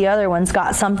think the other one's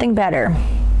got something better?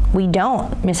 We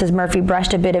don't. Mrs. Murphy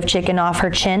brushed a bit of chicken off her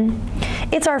chin.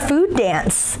 It's our food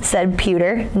dance, said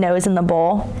Pewter, nose in the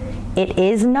bowl. It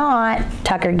is not,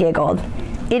 Tucker giggled.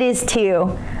 It is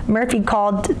too. Murphy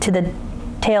called to the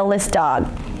tailless dog.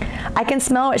 I can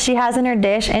smell what she has in her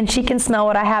dish, and she can smell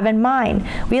what I have in mine.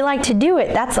 We like to do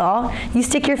it, that's all. You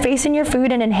stick your face in your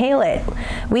food and inhale it.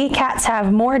 We cats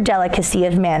have more delicacy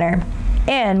of manner.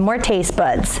 And more taste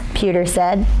buds, Pewter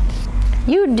said.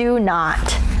 You do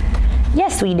not.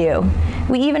 Yes, we do.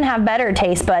 We even have better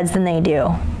taste buds than they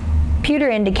do. Pewter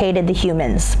indicated the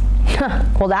humans.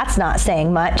 Well, that's not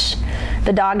saying much.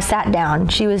 The dog sat down.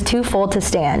 She was too full to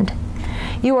stand.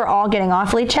 You are all getting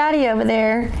awfully chatty over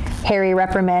there, Harry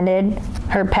reprimanded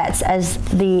her pets as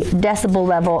the decibel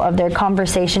level of their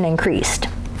conversation increased.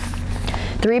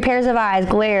 3 pairs of eyes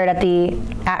glared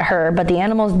at her, but the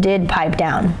animals did pipe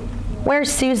down.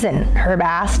 Where's Susan? Herb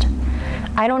asked.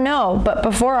 I don't know, but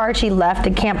before Archie left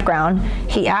the campground,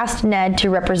 he asked Ned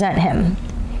to represent him.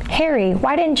 Harry,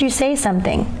 why didn't you say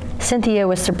something? Cynthia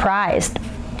was surprised.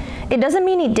 It doesn't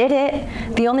mean he did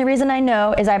it. The only reason I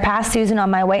know is I passed Susan on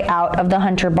my way out of the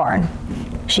Hunter barn.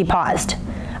 She paused.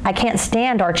 I can't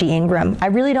stand Archie Ingram. I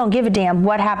really don't give a damn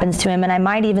what happens to him, and I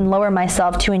might even lower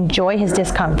myself to enjoy his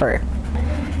discomfort.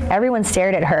 Everyone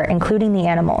stared at her, including the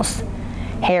animals.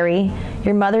 Harry,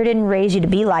 your mother didn't raise you to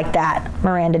be like that,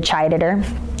 Miranda chided her.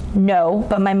 No,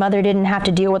 but my mother didn't have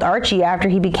to deal with Archie after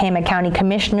he became a county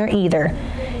commissioner either.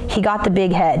 He got the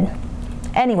big head.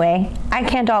 Anyway, I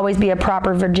can't always be a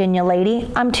proper Virginia lady.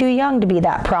 I'm too young to be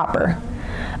that proper.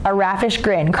 A raffish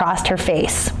grin crossed her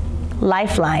face.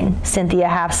 Lifeline, Cynthia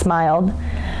half smiled.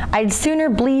 I'd sooner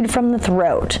bleed from the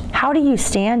throat. How do you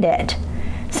stand it?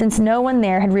 Since no one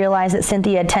there had realized that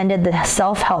Cynthia attended the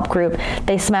self-help group,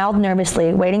 they smiled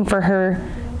nervously, waiting for her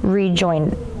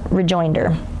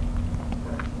rejoinder.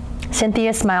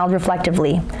 Cynthia smiled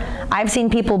reflectively. I've seen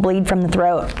people bleed from the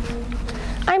throat.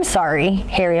 I'm sorry,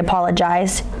 Harry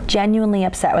apologized, genuinely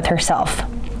upset with herself.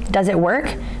 Does it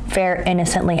work? Fair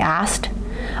innocently asked.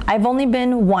 I've only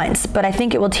been once, but I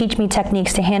think it will teach me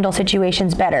techniques to handle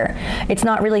situations better. It's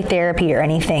not really therapy or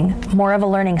anything, more of a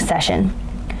learning session.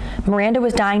 Miranda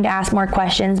was dying to ask more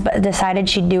questions, but decided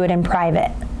she'd do it in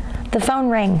private. The phone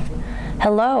rang.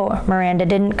 Hello, Miranda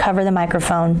didn't cover the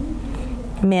microphone.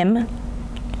 Mim.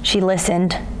 She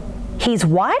listened. He's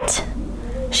what?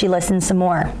 She listened some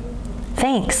more.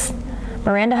 Thanks.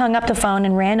 Miranda hung up the phone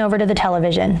and ran over to the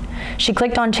television. She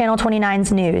clicked on Channel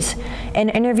 29's news. An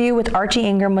interview with Archie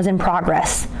Ingram was in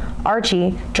progress.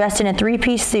 Archie, dressed in a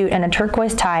 3-piece suit and a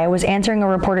turquoise tie, was answering a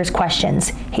reporter's questions.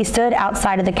 He stood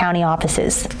outside of the county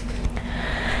offices.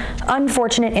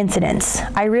 Unfortunate incidents.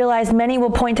 I realize many will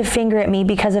point a finger at me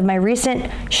because of my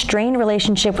recent strained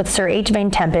relationship with Sir H. Vane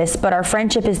Tempest, but our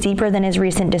friendship is deeper than this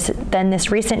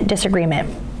recent disagreement.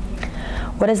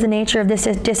 What is the nature of this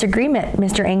disagreement,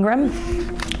 Mr. Ingram?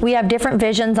 We have different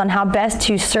visions on how best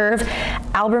to serve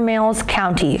Albemarle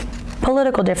County.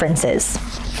 Political differences.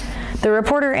 The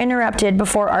reporter interrupted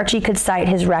before Archie could cite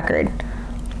his record.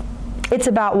 It's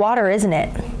about water, isn't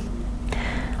it?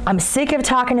 I'm sick of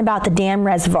talking about the damn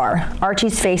reservoir.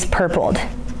 Archie's face purpled.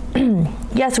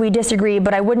 Yes, we disagree,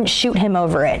 but I wouldn't shoot him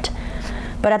over it.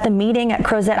 But at the meeting at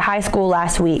Crozet High School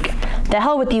last week, the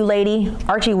hell with you, lady.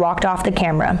 Archie walked off the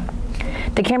camera.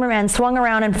 The cameraman swung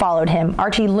around and followed him.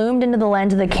 Archie loomed into the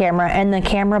lens of the camera, and the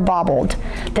camera bobbled.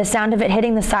 The sound of it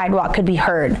hitting the sidewalk could be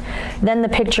heard. Then the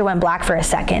picture went black for a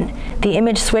second. The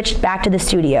image switched back to the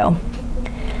studio.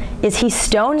 Is he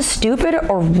stone stupid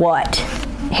or what?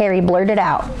 Harry blurted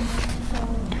out.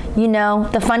 You know,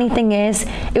 the funny thing is,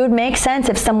 it would make sense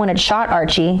if someone had shot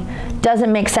Archie.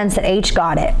 Doesn't make sense that H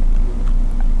got it.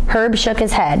 Herb shook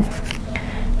his head.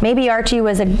 Maybe Archie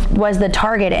was the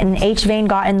target and H. Vane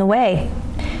got in the way.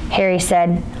 Harry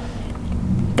said,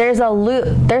 There's a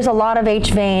lot of H.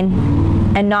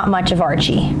 Vane and not much of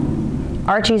Archie.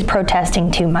 Archie's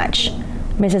protesting too much.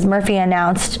 Mrs. Murphy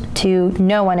announced to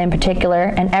no one in particular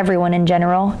and everyone in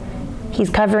general. He's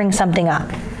covering something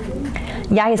up.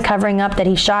 Yeah, he's covering up that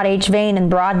he shot H. Vane in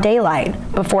broad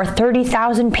daylight before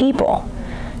 30,000 people.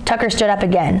 Tucker stood up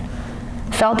again,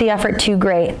 felt the effort too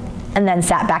great, and then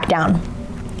sat back down.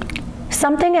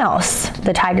 Something else,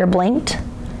 the tiger blinked,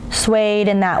 swayed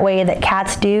in that way that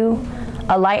cats do,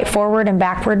 a light forward and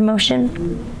backward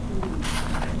motion.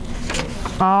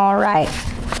 All right,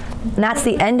 And that's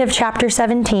the end of chapter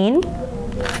 17.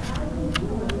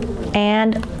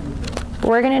 And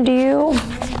we're going to do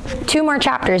 2 more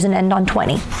chapters and end on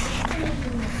 20.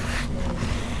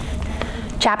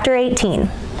 Chapter 18.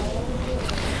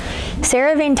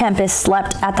 Sarah Vane Tempest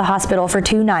slept at the hospital for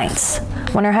 2 nights.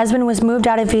 When her husband was moved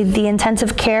out of the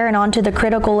intensive care and onto the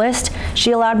critical list,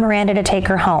 she allowed Miranda to take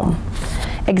her home.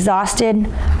 Exhausted,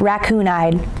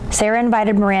 raccoon-eyed, Sarah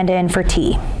invited Miranda in for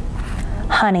tea.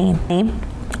 "Honey,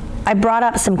 I brought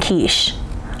up some quiche.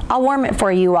 I'll warm it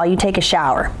for you while you take a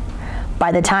shower.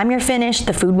 By the time you're finished,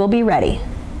 the food will be ready.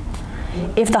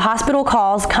 If the hospital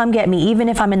calls, come get me even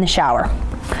if I'm in the shower."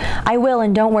 "I will,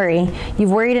 and don't worry.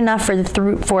 You've worried enough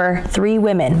for 3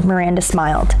 women," Miranda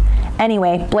smiled.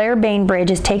 "Anyway, Blair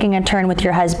Bainbridge is taking a turn with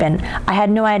your husband. I had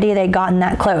no idea they'd gotten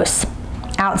that close.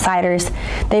 Outsiders.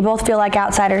 They both feel like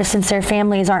outsiders since their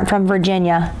families aren't from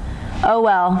Virginia. Oh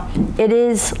well, it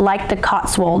is like the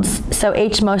Cotswolds, so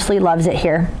H mostly loves it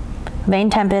here." Vane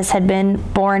Tempest had been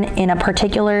born in a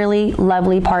particularly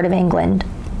lovely part of England.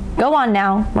 "Go on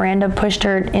now," Miranda pushed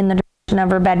her in the direction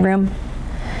of her bedroom.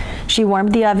 She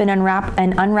warmed the oven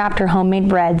and unwrapped her homemade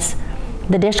breads,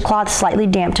 the dishcloth slightly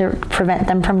damp to prevent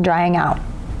them from drying out.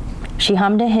 She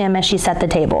hummed to him as she set the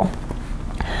table.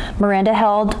 Miranda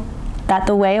held that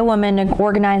the way a woman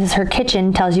organizes her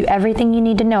kitchen tells you everything you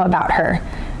need to know about her.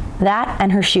 That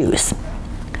and her shoes.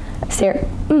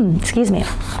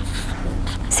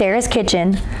 Sarah's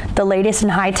kitchen, the latest in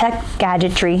high-tech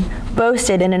gadgetry,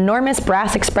 boasted an enormous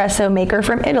brass espresso maker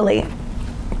from Italy.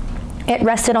 It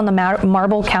rested on the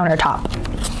marble countertop.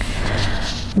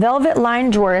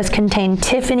 Velvet-lined drawers contained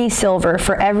Tiffany silver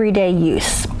for everyday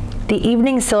use. The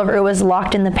evening silver was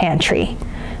locked in the pantry.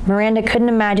 Miranda couldn't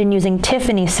imagine using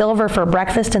Tiffany silver for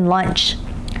breakfast and lunch.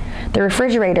 The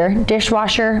refrigerator,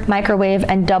 dishwasher, microwave,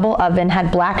 and double oven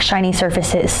had black, shiny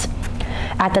surfaces.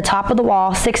 At the top of the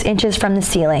wall, 6 inches from the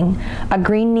ceiling, a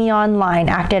green neon line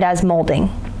acted as molding.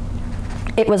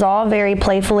 It was all very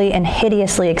playfully and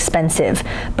hideously expensive,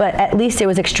 but at least it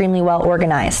was extremely well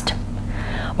organized.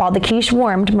 While the quiche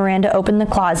warmed, Miranda opened the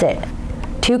closet.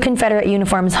 2 Confederate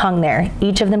uniforms hung there,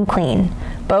 each of them clean.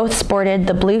 Both sported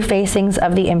the blue facings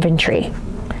of the infantry.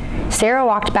 Sarah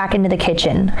walked back into the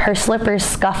kitchen, her slippers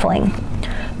scuffling.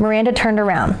 Miranda turned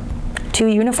around. 2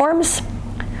 uniforms?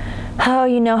 Oh,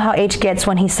 you know how H gets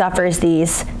when he suffers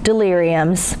these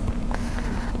deliriums.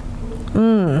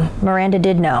 Miranda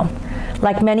did know.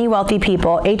 Like many wealthy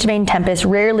people, H. Vane Tempest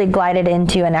rarely glided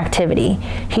into an activity.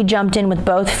 He jumped in with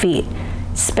both feet,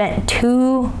 spent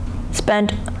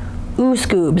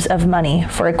ooscoobs of money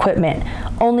for equipment,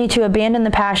 only to abandon the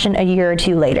passion a year or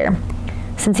 2 later.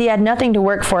 Since he had nothing to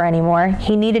work for anymore,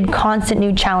 he needed constant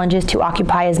new challenges to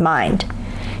occupy his mind.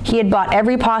 He had bought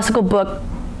every possible book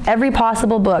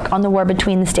on the war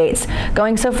between the states,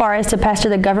 going so far as to pester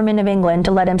the government of England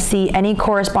to let him see any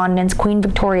correspondence Queen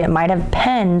Victoria might have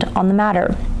penned on the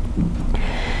matter.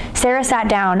 Sarah sat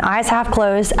down, eyes half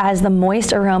closed, as the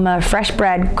moist aroma of fresh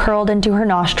bread curled into her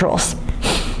nostrils.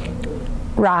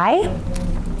 "Rye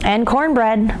and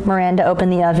cornbread." Miranda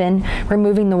opened the oven,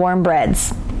 removing the warm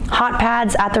breads. Hot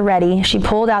pads at the ready, she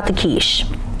pulled out the quiche.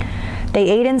 They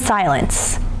ate in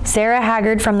silence, Sarah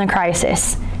haggard from the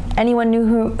crisis. Anyone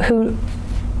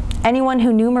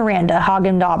who knew Miranda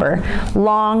Hagen-Dauber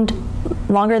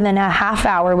longer than a half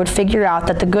hour would figure out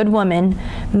that the good woman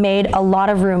made a lot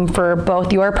of room for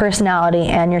both your personality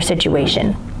and your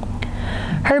situation.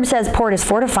 "Herb says port is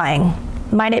fortifying.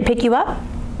 Might it pick you up?"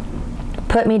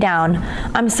 "Put me down.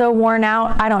 I'm so worn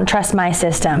out, I don't trust my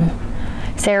system."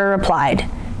 Sarah replied,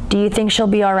 Do you think he'll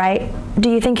be all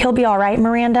right,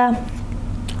 Miranda?"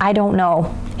 "I don't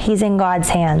know. He's in God's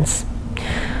hands."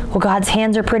 "Well, God's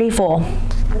hands are pretty full."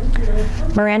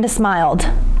 Miranda smiled.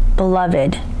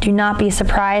 "Beloved, do not be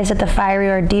surprised at the fiery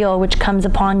ordeal which comes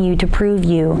upon you to prove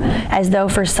you, as though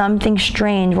for something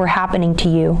strange were happening to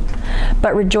you.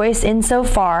 But rejoice in so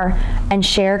far and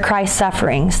share Christ's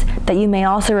sufferings, that you may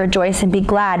also rejoice and be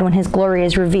glad when his glory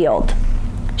is revealed."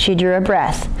 She drew a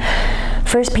breath.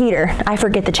 1 Peter, I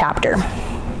forget the chapter.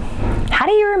 "How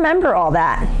do you remember all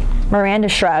that?" Miranda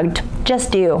shrugged.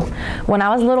 "Just do. When I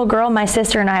was a little girl, my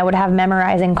sister and I would have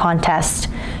memorizing contests.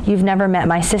 You've never met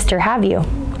my sister, have you?"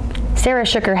 Sarah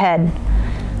shook her head.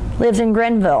 "Lives in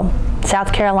Grenville,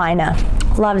 South Carolina.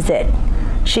 Loves it."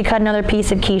 She cut another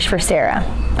piece of quiche for Sarah.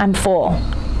 "I'm full."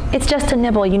 "It's just a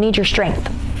nibble. You need your strength."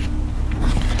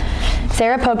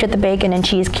 Sarah poked at the bacon and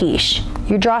cheese quiche.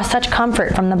 "You draw such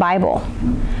comfort from the Bible."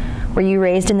 "Were you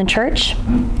raised in the church?"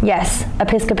 "Yes,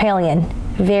 Episcopalian.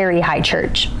 Very high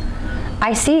church."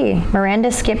 "I see."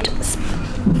 Miranda sipped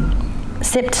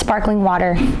sparkling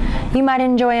water. "You might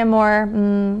enjoy a more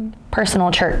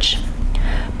personal church."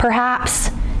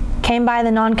 Perhaps, came by the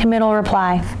non-committal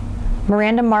reply.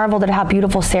 Miranda marveled at how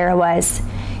beautiful Sarah was,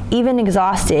 even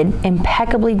exhausted,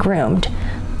 impeccably groomed,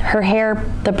 her hair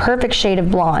the perfect shade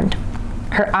of blonde,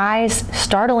 her eyes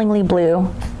startlingly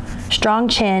blue, strong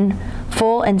chin,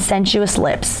 full and sensuous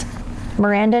lips.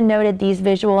 Miranda noted these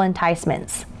visual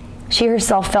enticements. She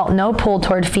herself felt no pull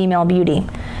toward female beauty.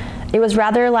 It was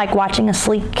rather like watching a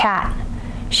sleek cat.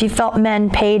 She felt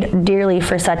men paid dearly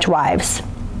for such wives.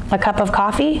 A cup of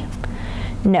coffee?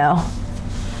 No.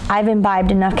 I've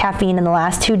imbibed enough caffeine in the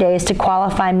last 2 days to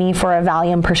qualify me for a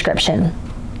Valium prescription.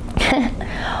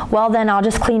 Well, then I'll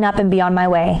just clean up and be on my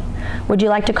way. Would you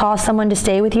like to call someone to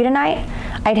stay with you tonight?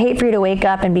 I'd hate for you to wake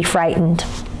up and be frightened.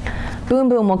 Boom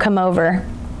Boom will come over.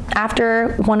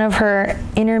 After one of her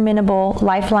interminable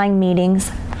lifeline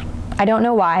meetings, I don't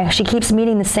know why, she keeps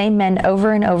meeting the same men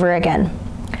over and over again.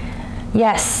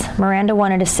 Yes, Miranda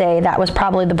wanted to say that was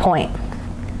probably the point.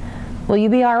 Will you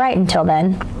be all right until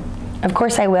then? Of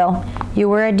course I will. You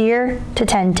were a dear to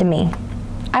tend to me.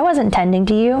 I wasn't tending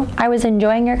to you. I was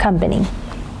enjoying your company.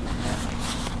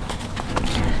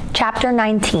 Chapter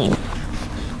 19.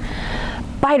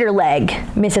 Bite her leg,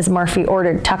 Mrs. Murphy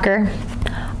ordered Tucker.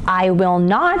 I will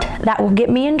not. That will get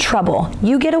me in trouble.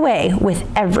 You get away with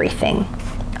everything.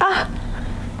 Ah,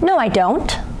 no I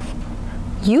don't.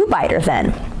 You bite her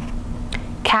then.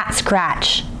 Cat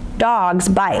scratch. Dogs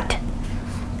bite.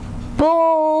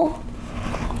 Bull.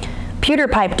 Pewter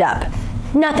piped up.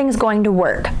 Nothing's going to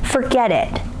work. Forget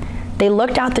it. They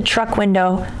looked out the truck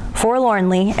window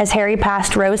forlornly as Harry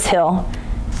passed Rose Hill,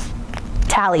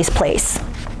 Tally's place.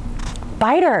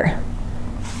 Bite her.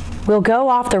 We'll go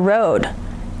off the road.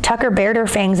 Tucker bared her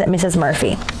fangs at Mrs.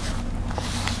 Murphy.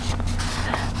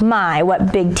 My,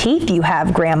 what big teeth you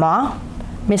have, Grandma.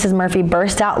 Mrs. Murphy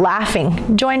burst out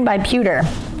laughing, joined by Pewter.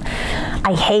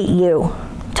 I hate you.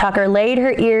 Tucker laid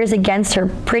her ears against her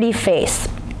pretty face.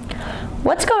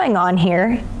 What's going on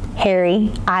here?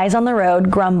 Harry, eyes on the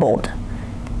road, grumbled.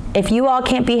 If you all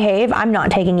can't behave, I'm not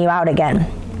taking you out again.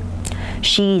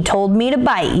 She told me to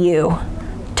bite you.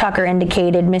 Tucker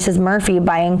indicated Mrs. Murphy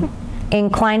by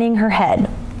inclining her head.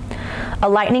 A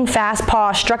lightning-fast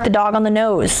paw struck the dog on the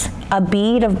nose. A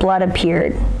bead of blood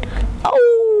appeared.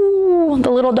 Oh,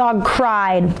 the little dog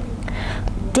cried.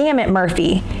 Damn it,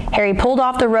 Murphy. Harry pulled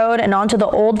off the road and onto the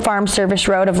old farm service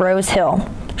road of Rose Hill.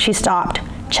 She stopped,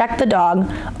 checked the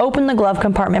dog, opened the glove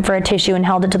compartment for a tissue and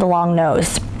held it to the long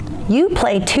nose. You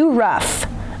play too rough.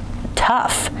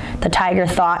 Tough, the tiger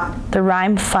thought, the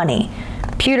rhyme funny.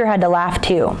 Pewter had to laugh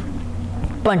too.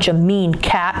 Bunch of mean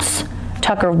cats,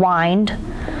 Tucker whined.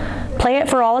 Play it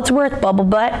for all it's worth, Bubble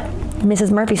Butt.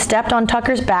 Mrs. Murphy stepped on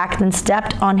Tucker's back, then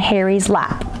stepped on Harry's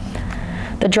lap.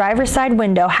 The driver's side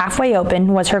window, halfway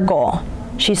open, was her goal.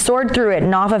 She soared through it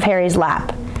and off of Harry's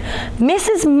lap.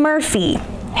 Mrs. Murphy,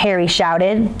 Harry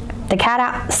shouted. The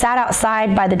cat sat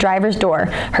outside by the driver's door,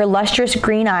 her lustrous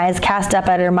green eyes cast up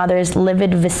at her mother's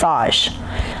livid visage.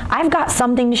 I've got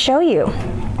something to show you.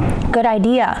 Good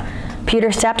idea.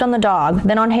 Pewter stepped on the dog,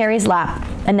 then on Harry's lap,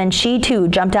 and then she too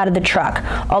jumped out of the truck,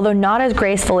 although not as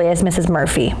gracefully as Mrs.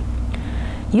 Murphy.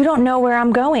 You don't know where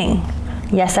I'm going.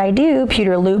 Yes, I do.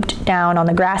 Pewter looped down on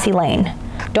the grassy lane.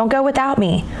 Don't go without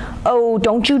me. Oh,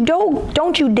 don't you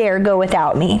dare go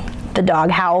without me, the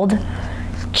dog howled.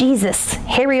 Jesus.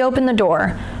 Harry opened the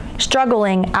door,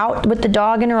 struggling out with the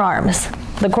dog in her arms.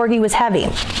 The corgi was heavy.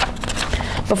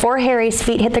 Before Harry's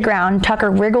feet hit the ground,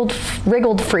 Tucker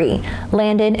wriggled free,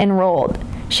 landed, and rolled.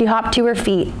 She hopped to her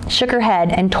feet, shook her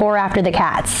head, and tore after the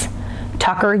cats.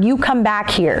 Tucker, you come back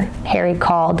here, Harry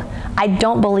called. I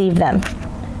don't believe them.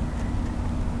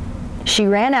 She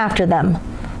ran after them.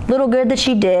 Little good that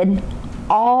she did,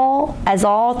 as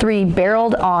all three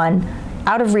barreled on,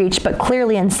 out of reach but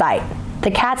clearly in sight.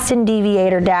 The cats didn't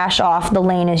deviate or dash off the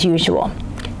lane as usual.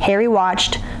 Harry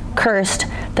watched, cursed,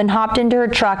 then hopped into her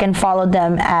truck and followed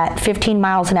them at 15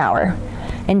 miles an hour.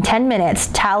 In 10 minutes,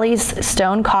 Tally's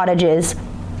stone cottages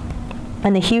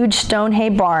and the huge stone hay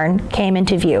barn came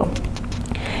into view.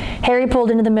 Harry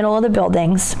pulled into the middle of the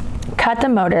buildings, cut the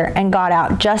motor, and got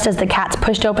out just as the cats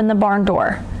pushed open the barn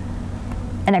door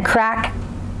and a crack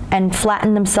and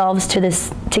flattened themselves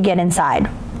to get inside.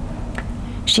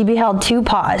 She beheld two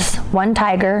paws, one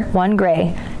tiger, one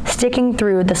gray, sticking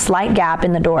through the slight gap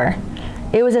in the door.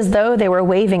 It was as though they were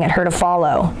waving at her to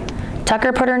follow.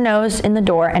 Tucker put her nose in the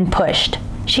door and pushed.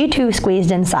 She too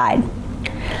squeezed inside.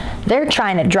 They're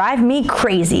trying to drive me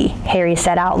crazy, Harry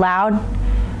said out loud.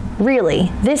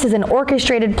 Really, this is an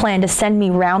orchestrated plan to send me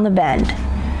round the bend.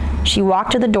 She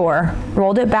walked to the door,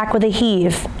 rolled it back with a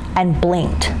heave, and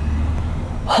blinked.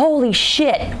 Holy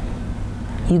shit!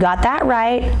 You got that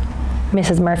right,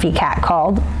 Mrs. Murphy cat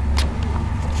called.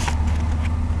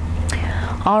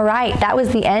 All right, that was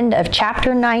the end of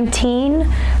Chapter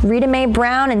 19, Rita Mae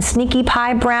Brown and Sneaky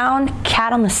Pie Brown,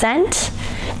 Cat on the Scent.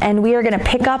 And we are going to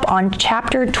pick up on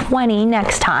Chapter 20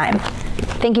 next time.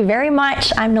 Thank you very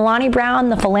much. I'm Nalani Brown,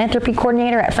 the Philanthropy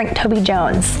Coordinator at Frank Toby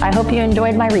Jones. I hope you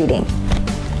enjoyed my reading.